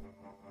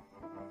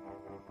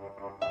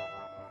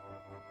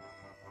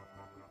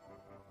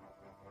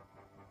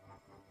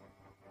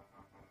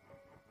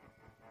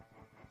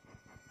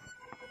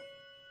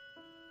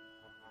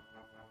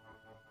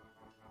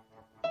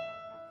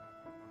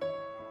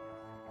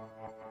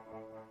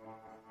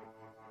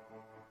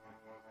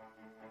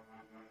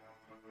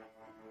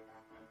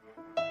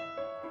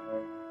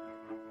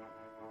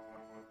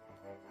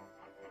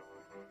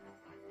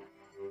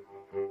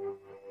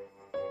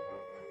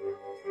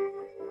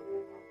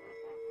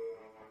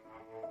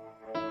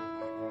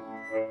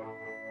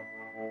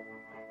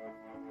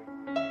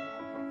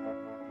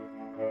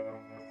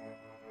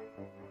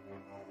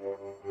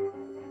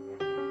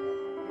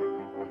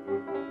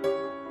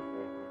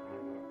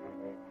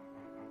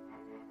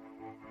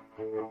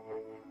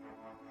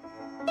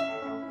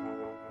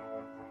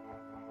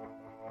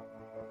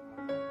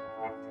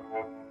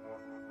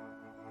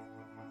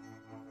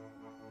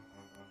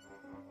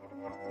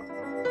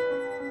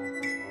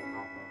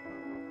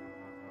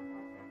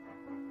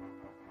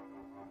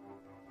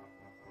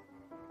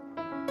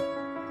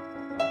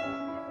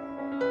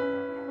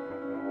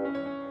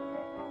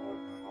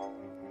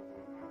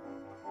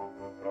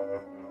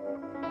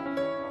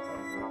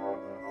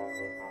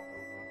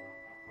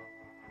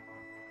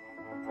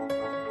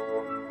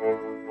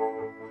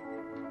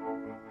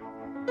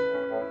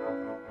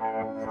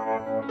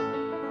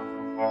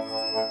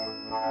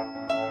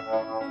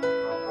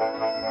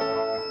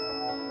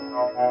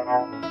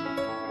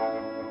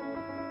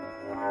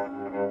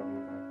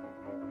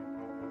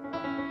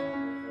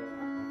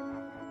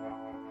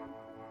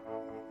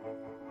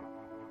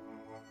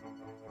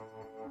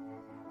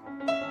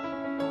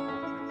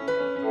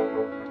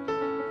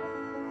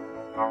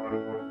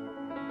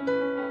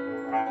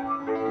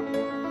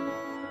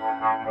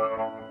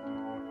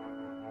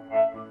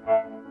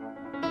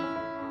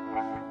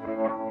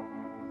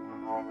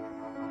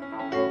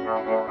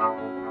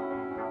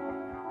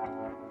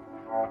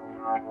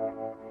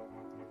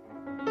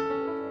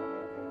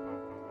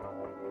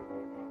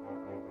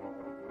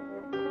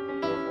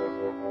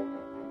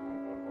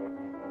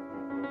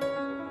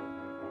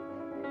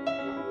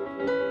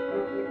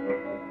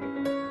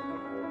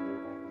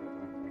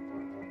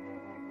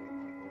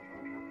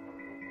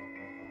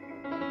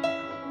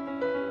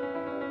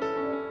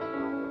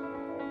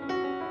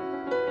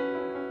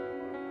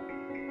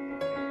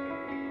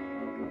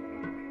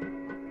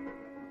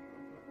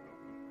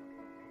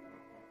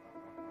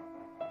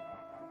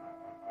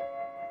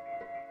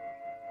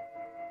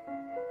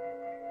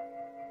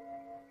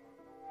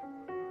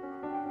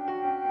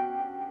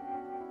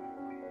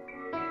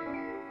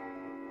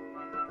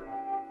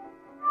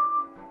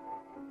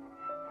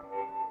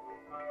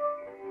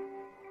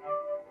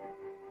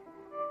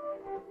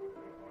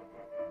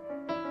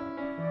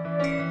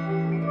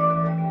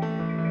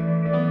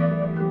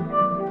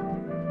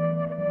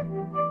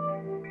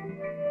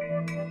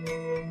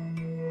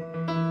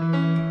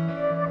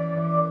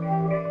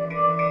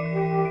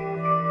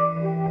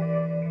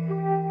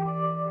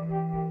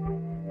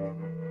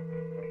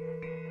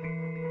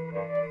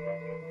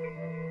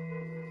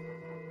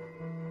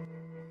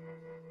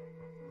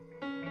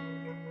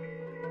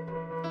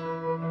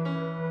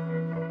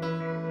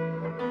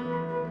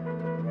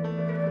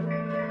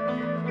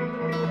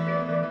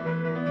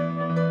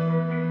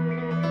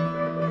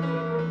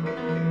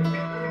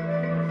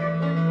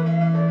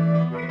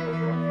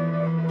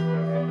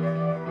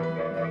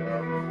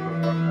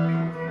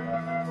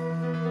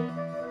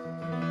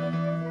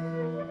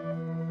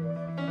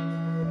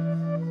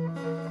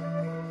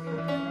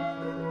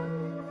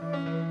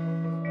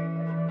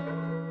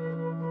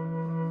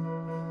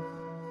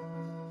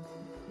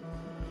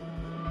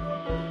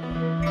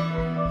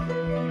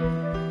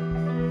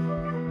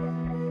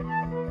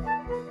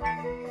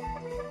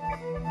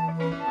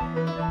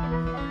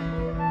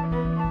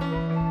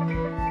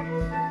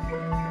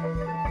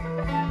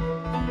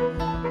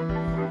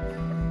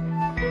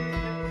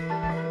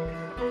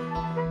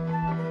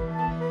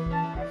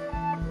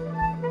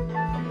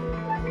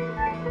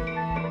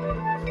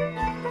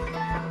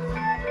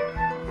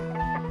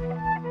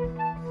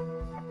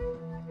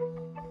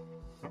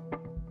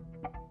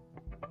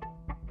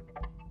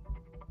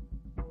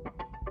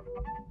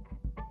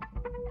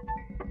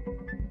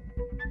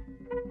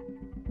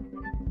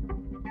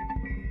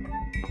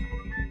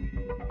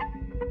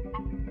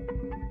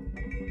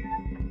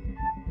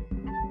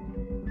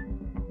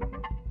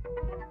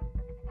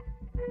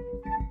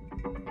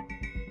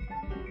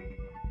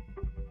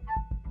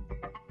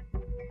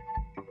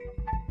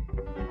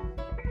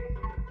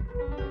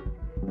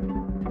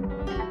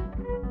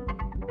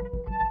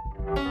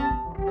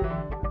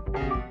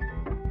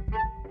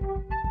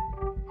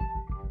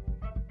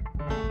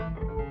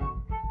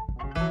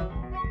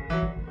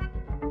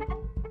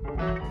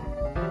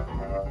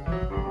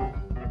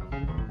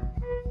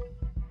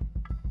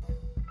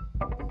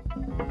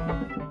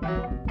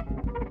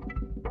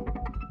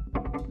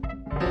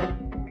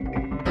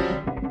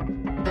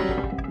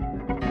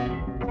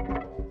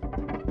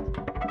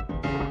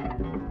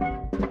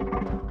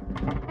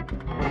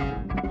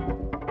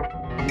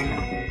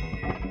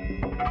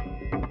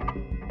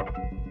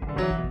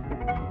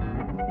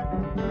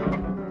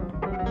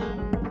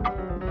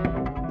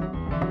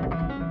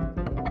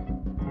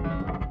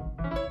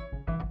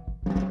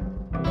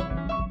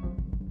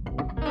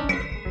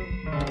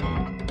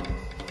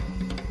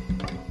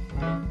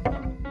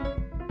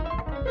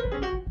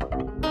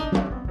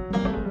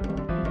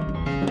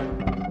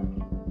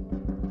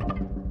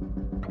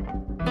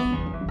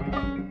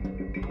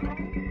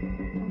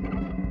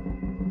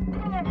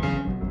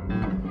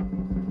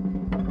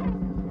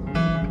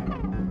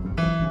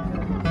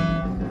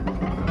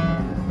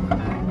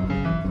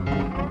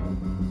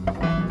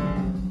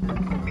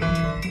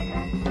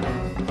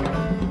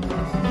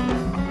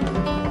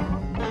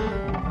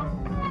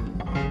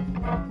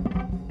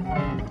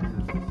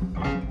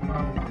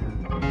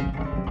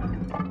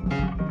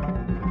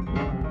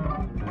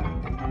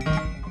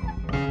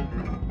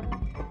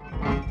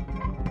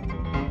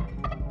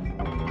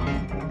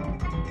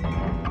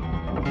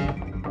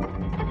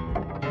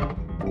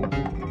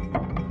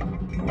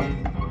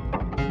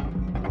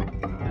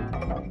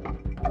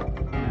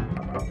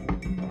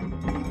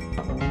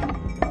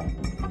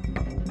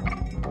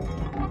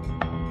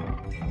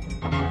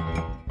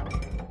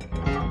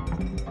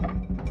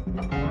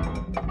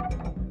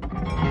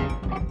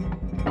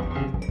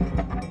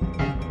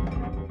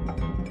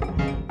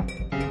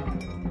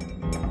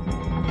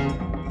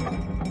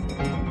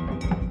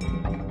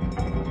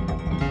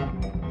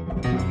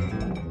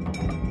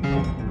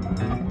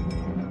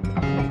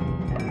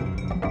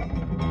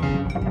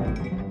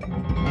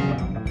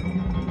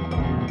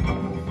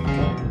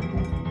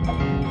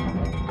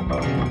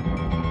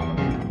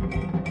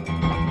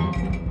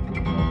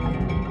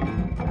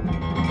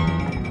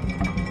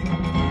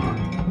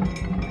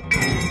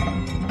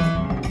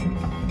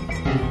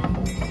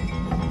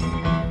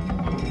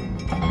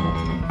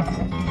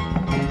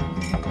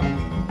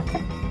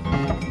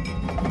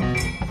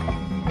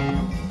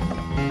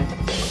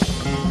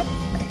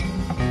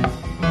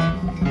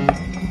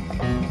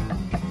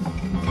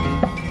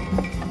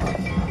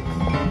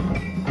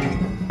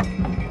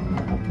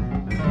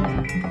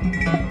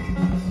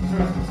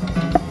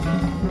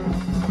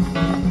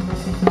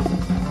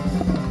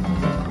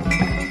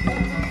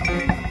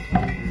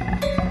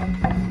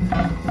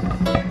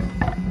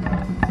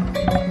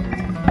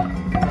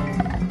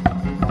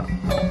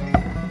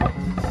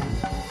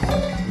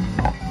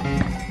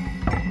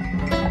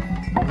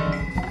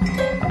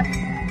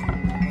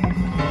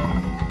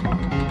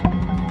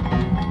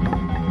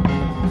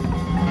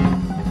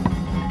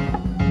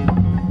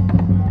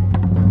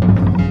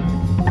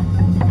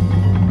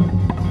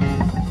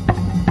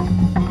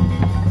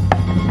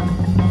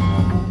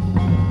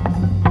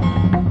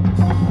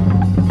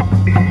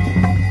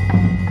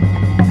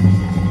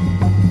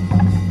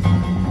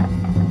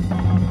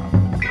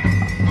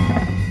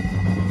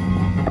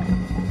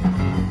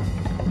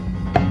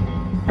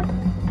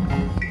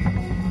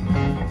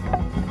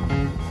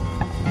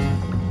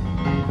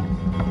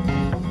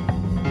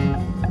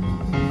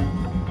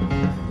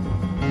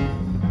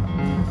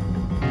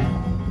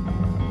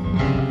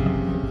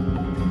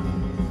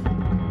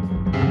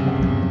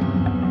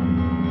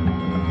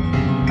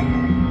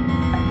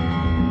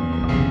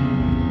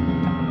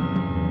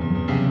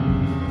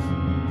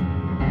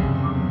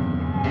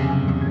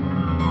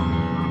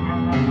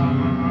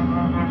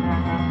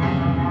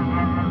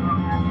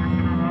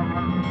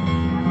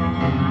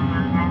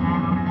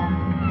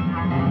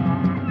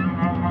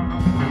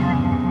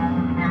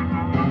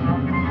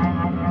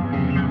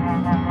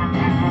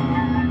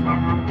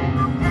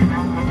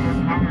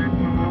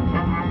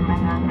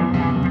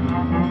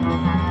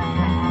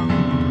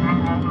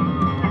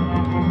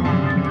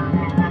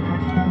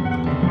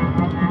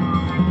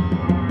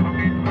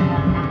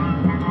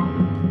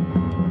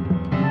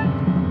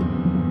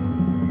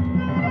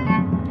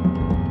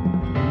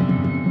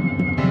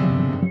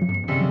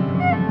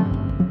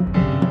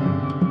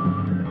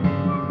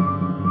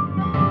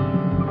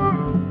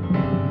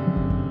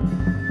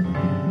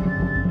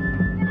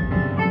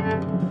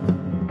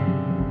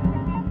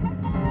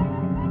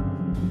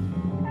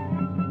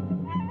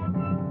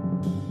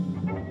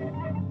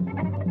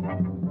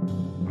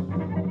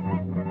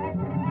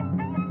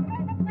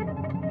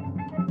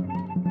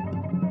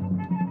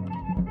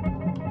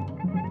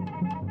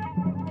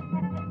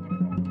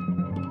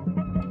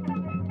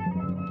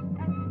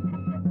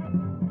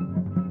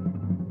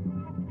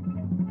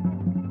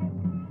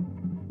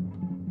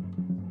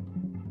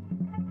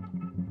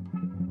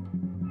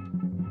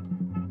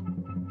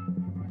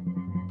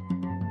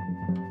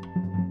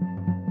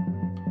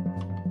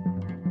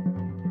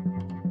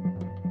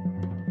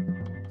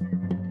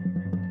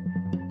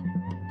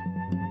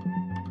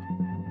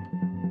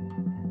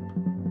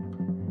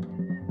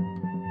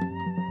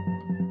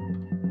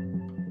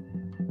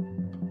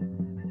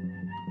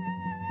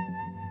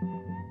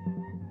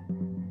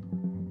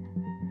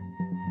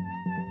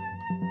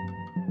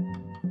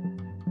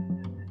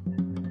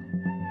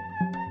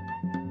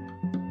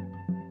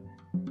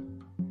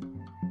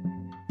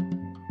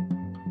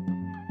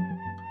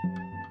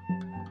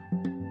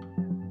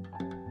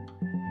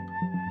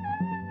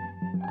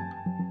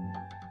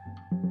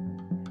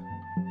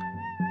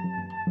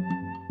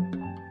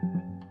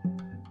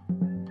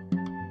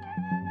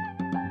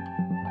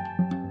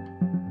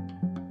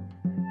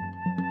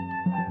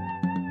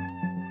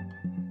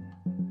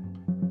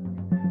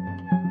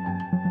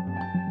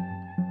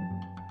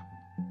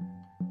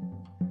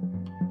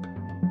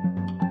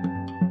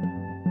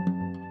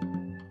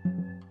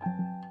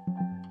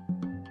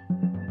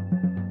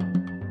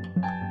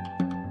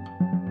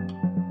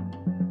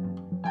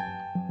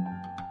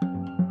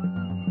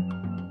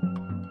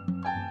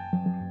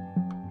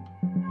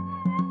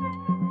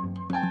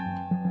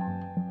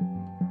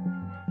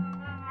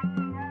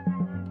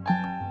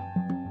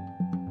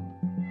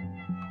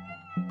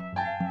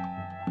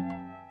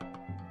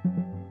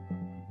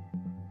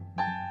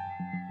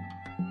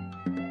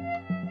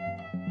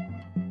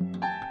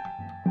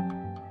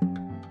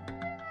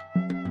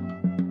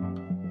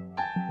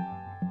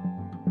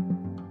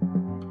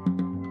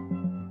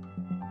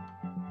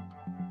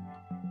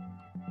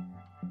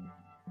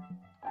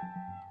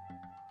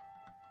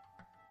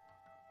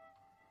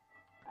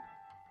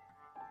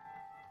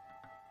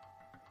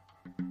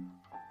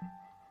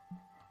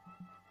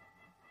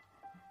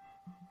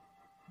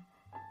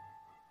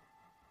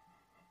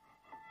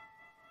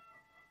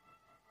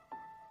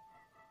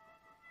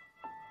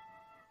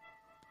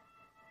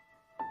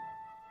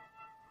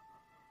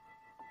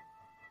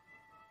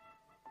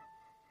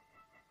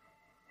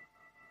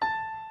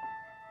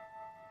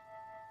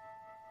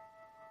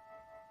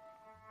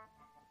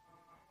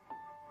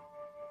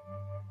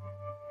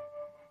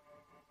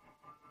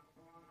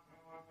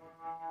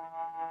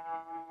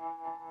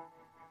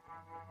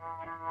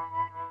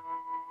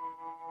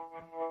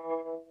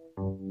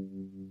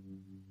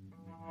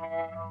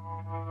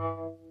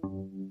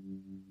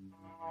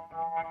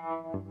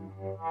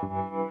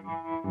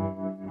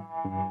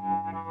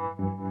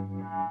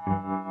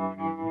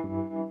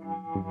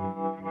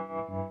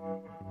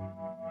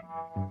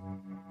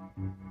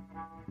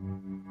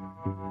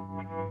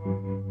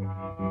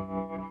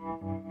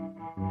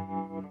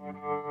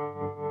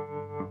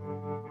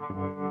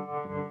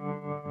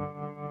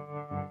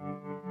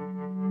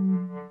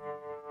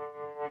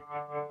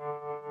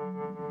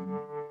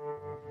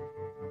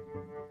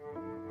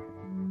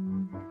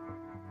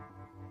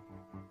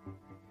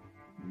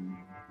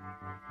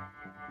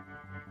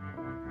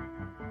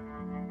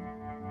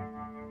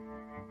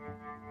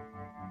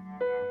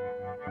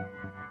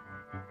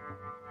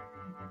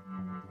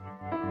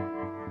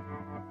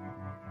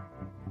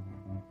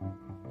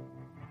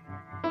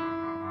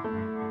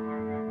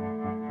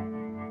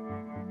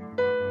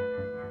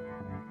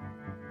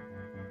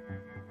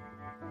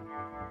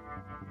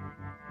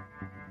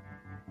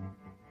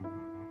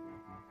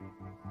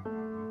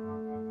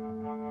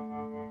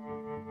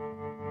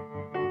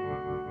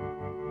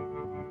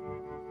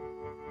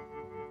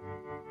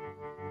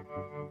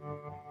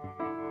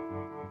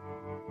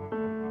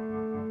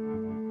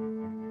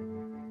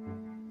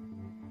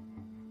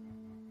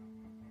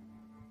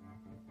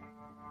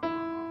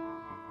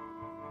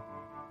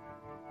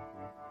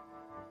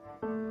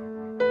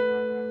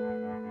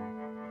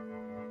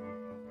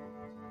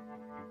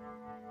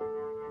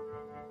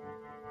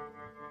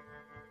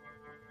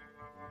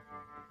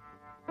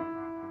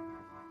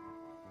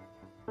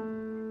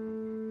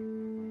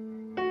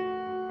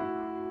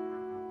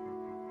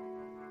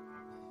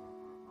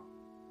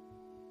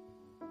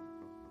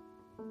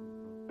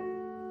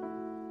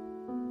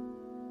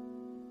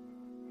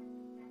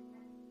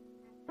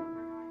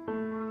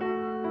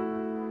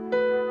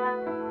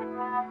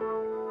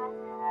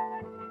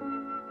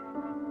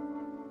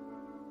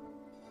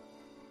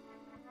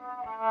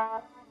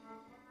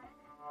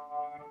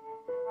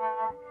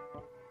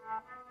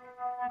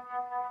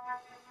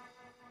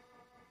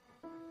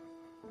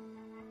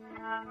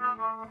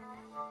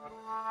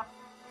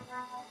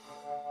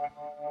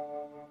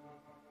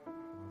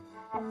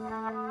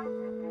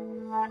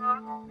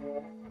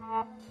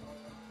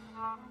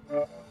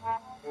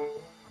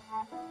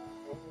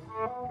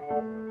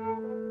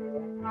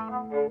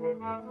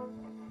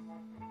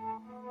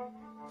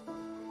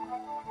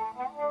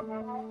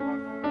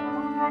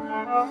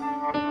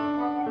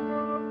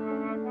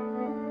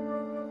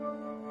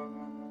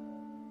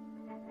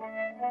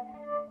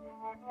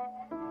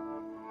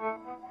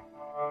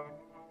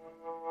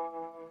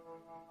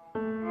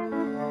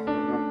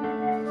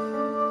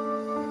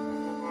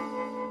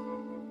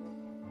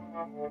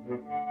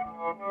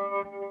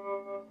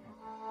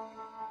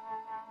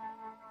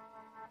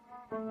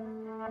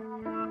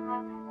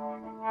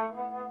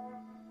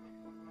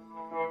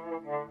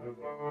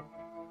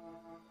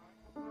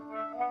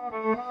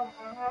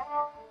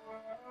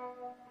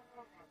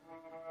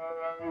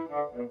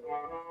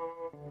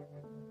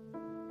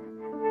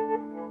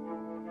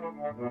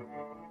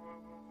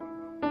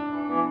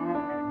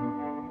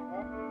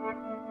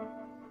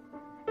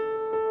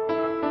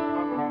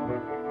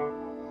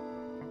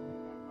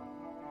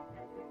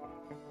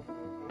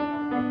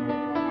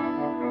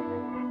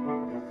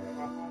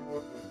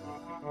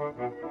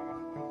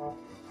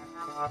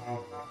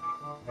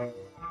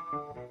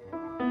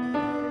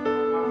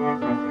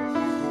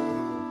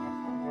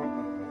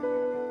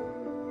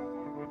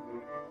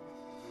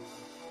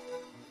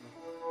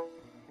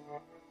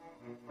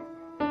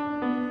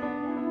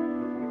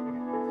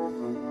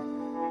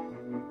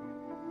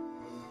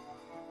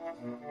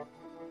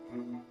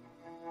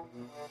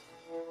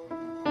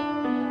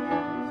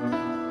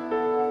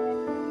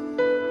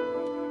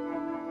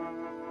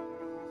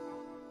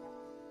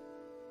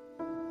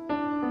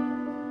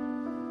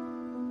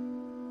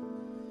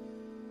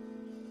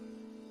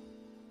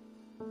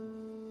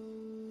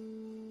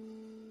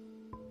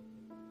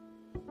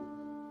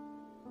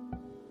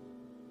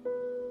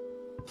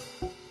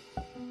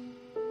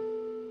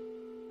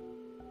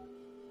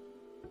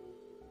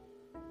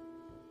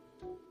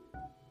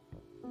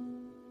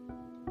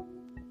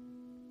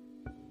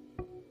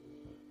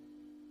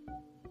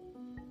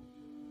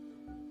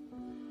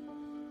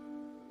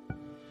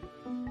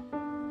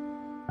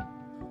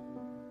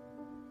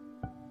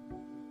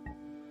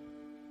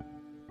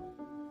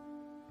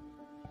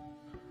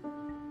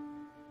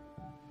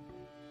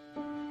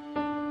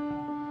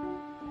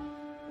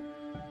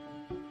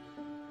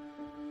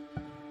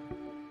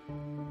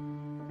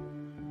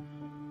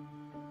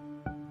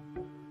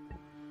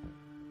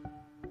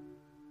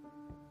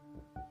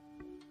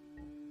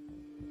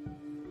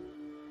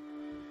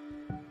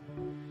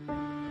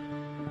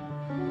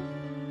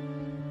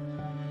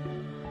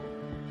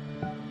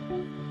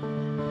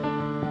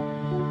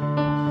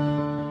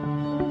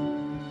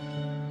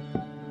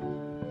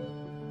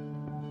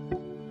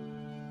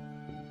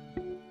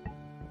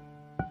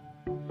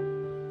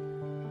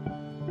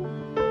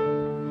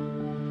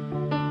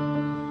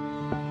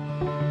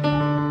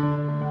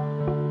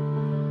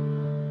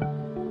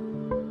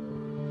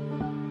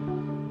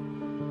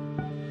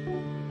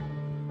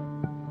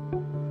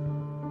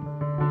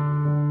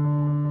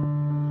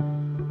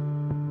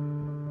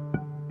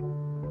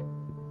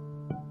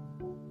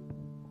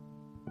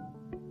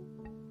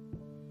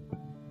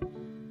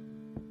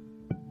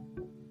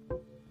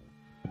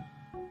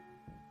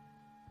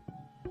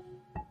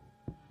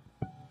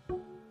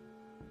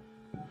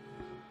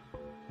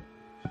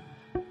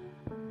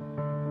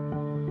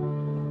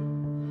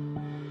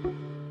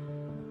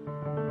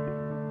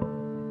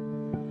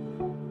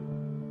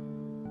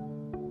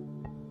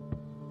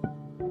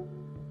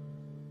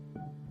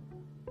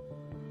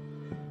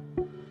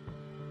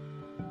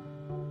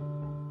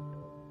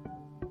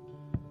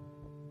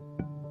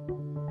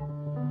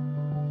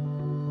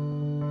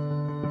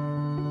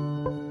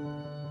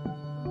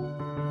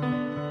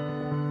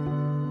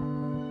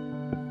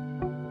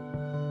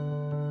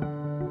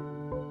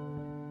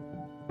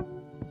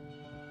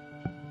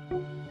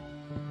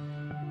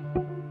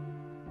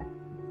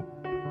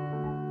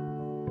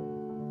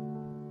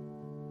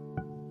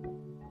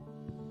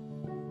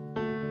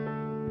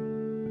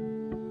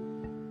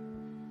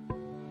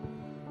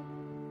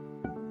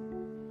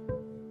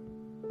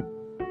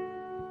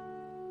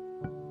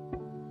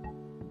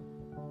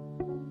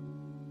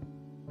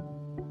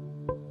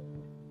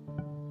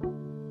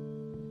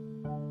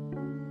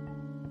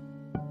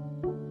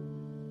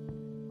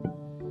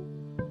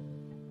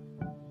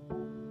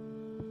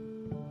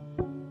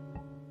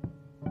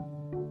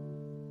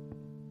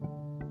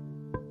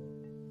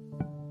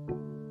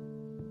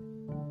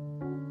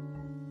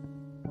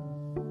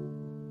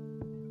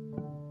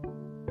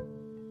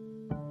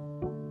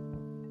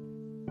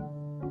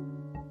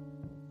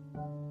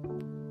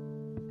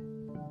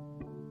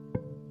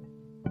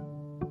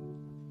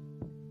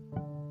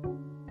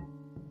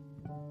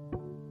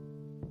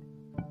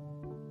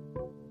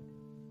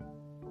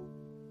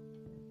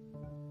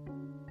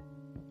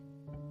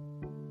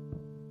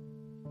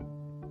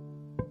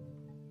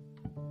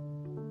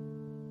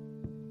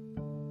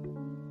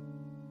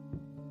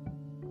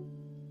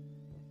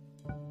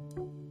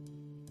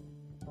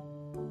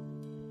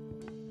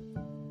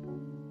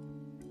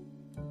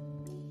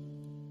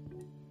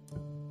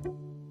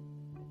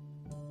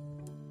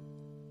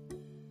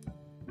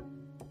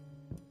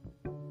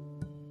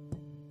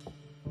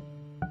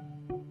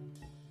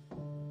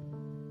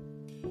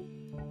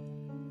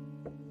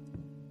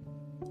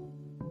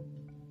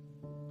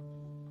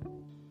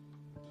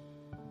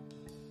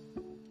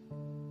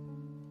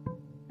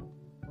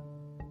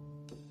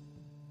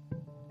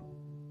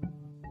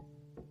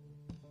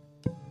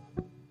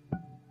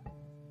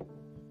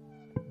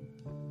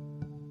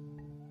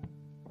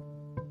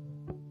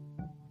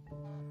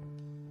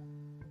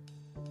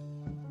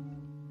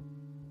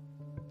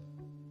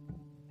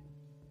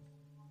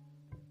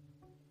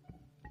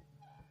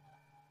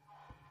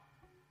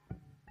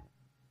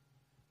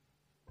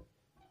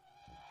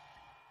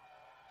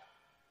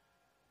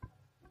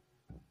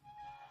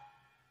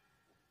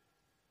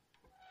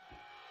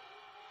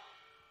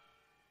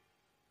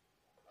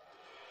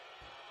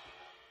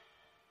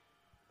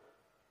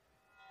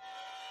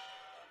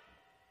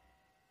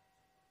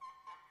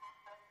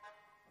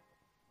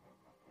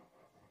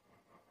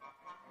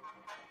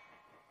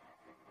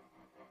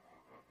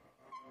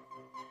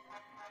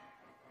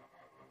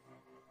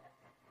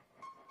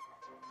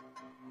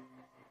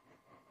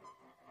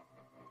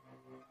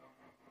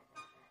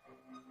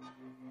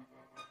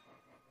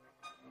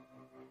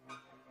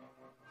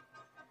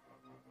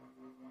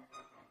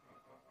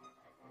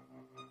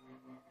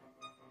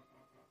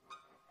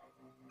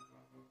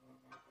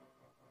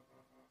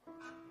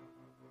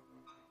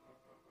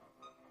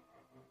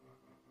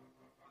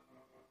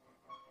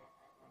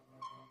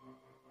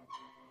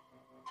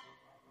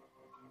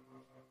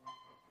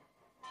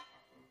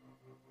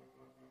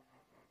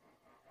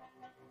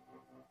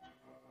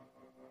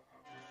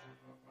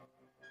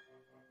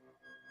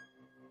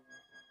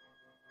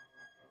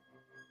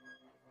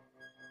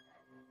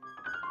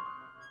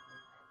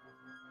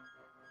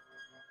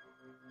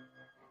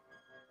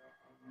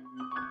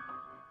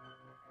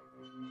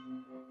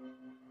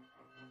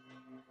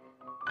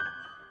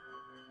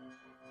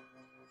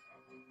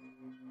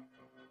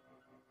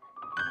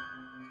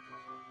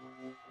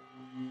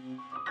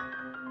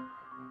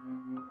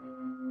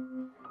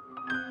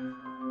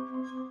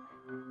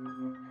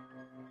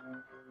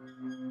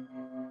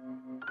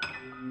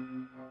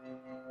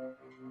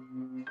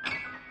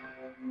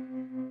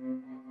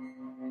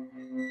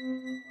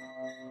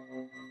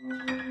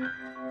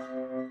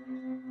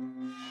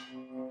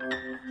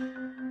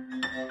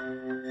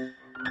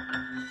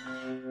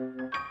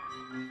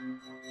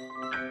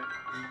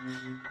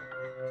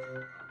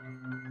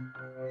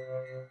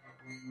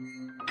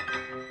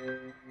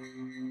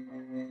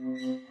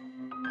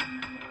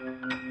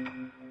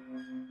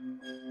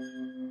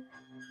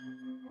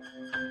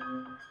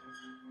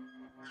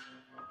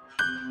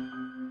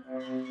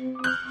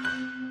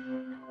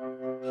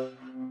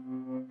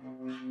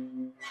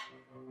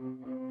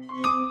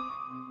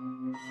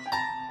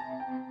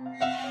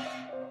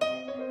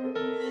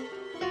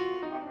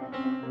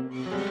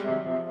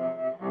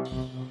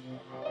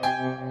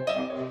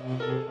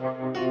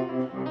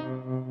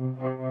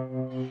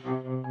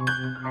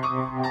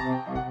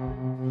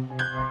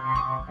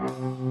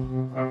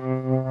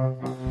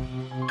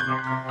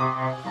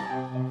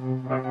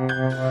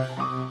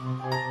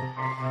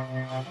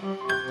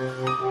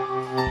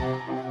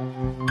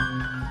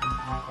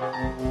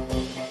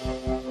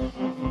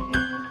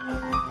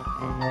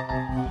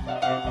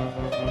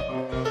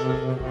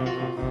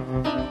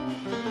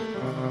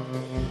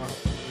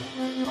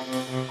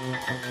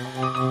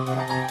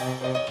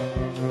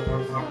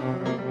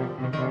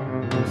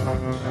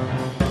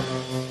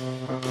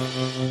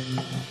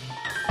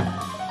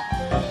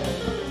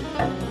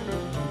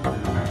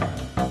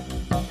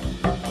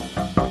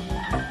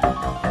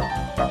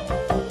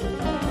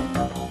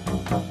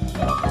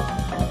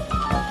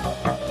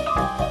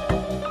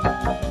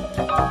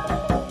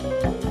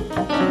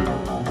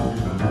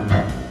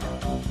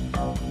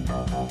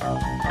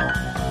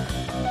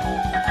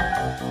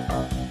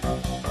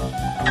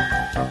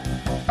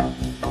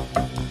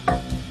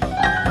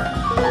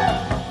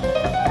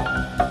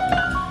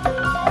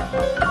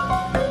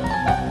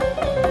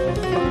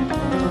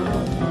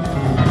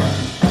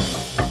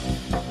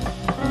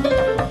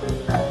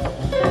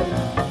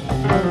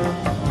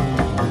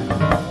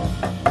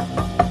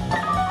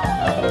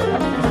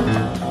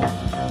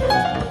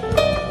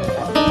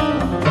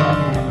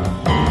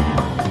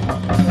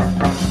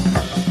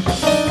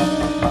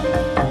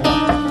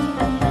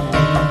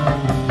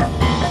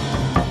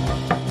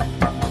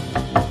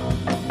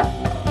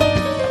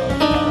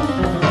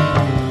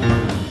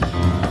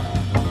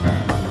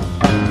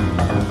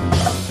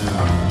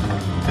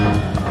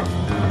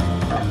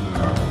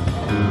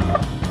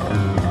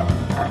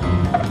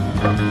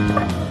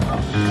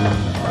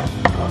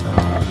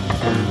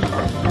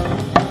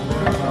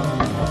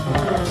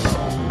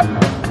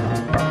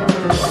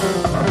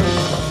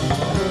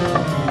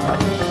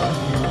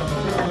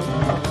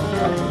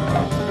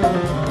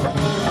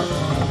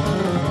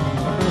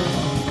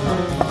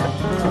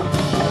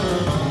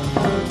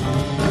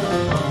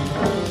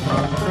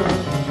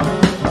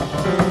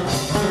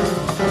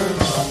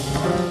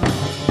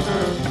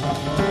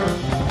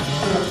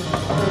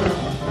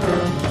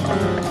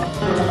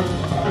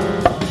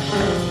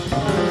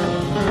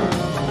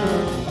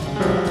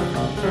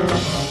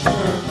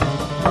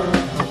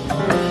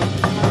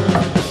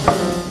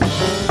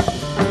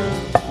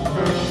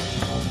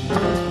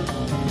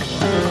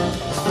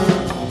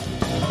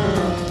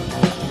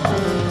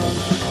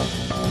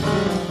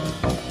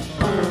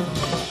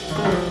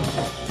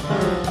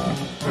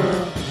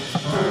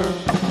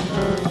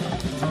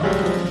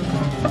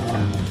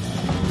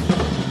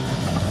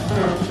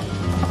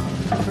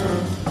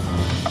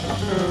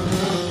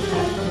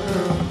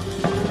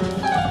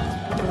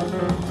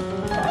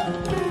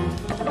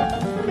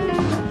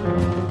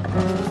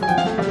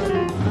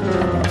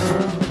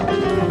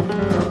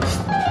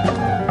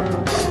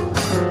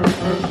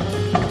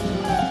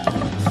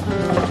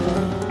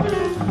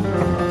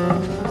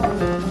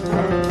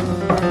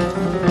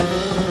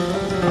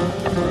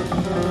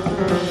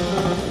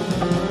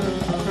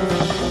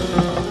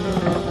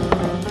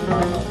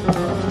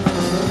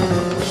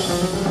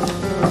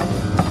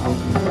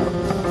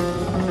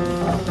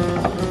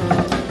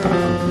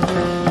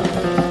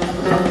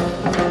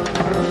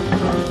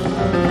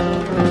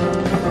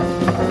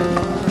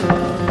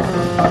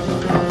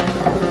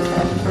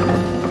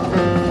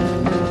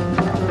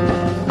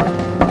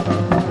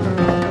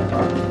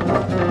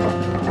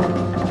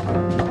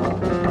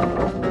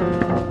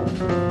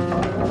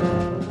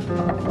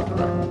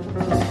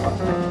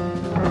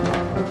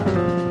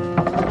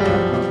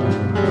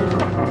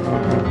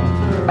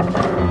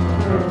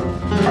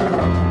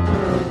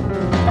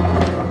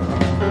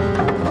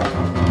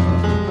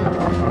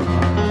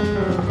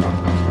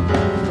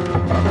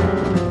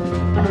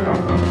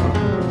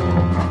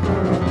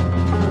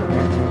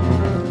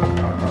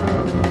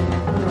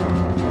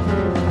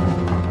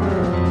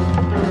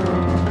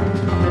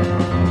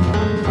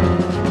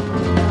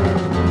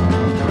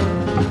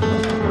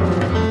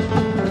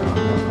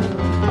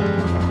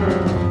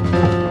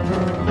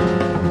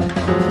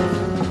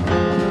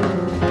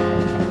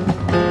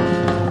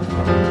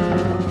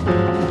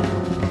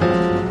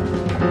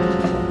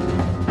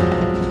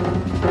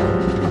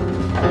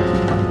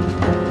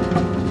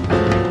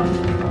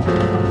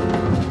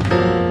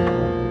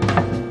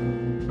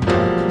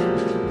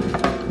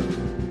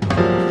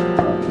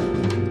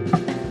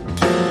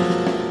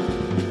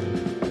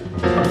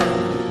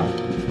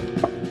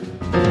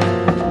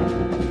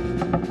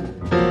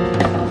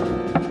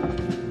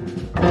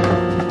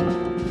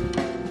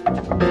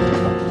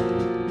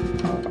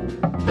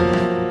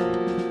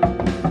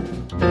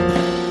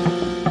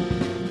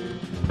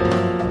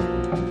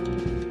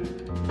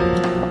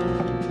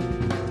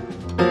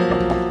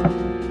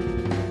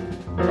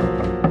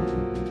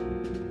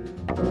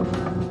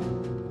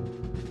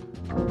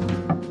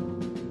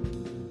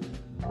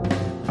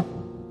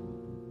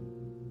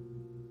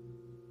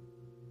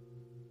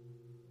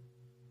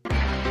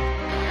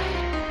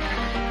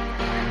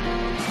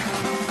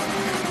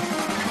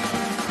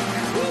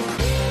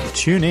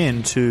 Tune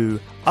in to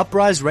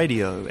Uprise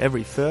Radio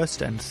every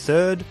first and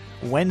third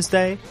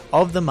Wednesday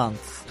of the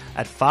month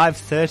at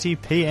 5:30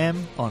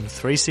 p.m. on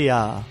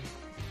 3CR.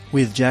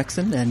 With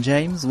Jackson and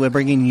James, we're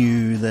bringing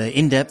you the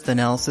in-depth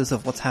analysis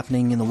of what's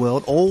happening in the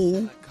world,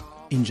 all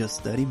in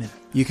just 30 minutes.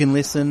 You can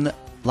listen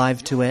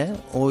live to air,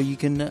 or you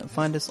can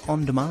find us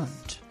on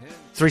demand.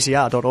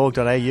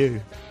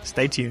 3cr.org.au.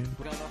 Stay tuned.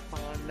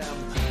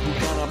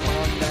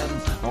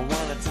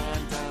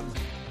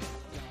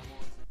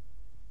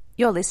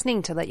 You're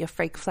listening to Let Your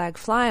Freak Flag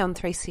Fly on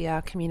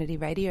 3CR Community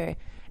Radio,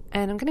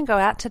 and I'm going to go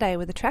out today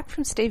with a track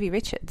from Stevie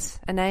Richards,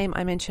 a name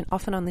I mention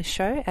often on this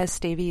show, as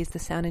Stevie is the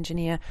sound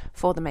engineer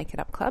for the Make It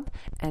Up Club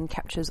and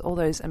captures all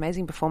those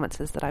amazing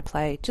performances that I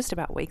play just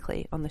about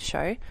weekly on the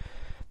show.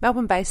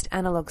 Melbourne-based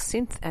analog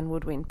synth and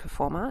woodwind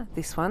performer,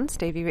 this one,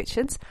 Stevie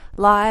Richards,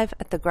 live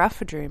at the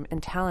Grafadroom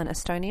in Tallinn,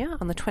 Estonia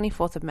on the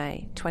 24th of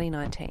May,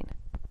 2019.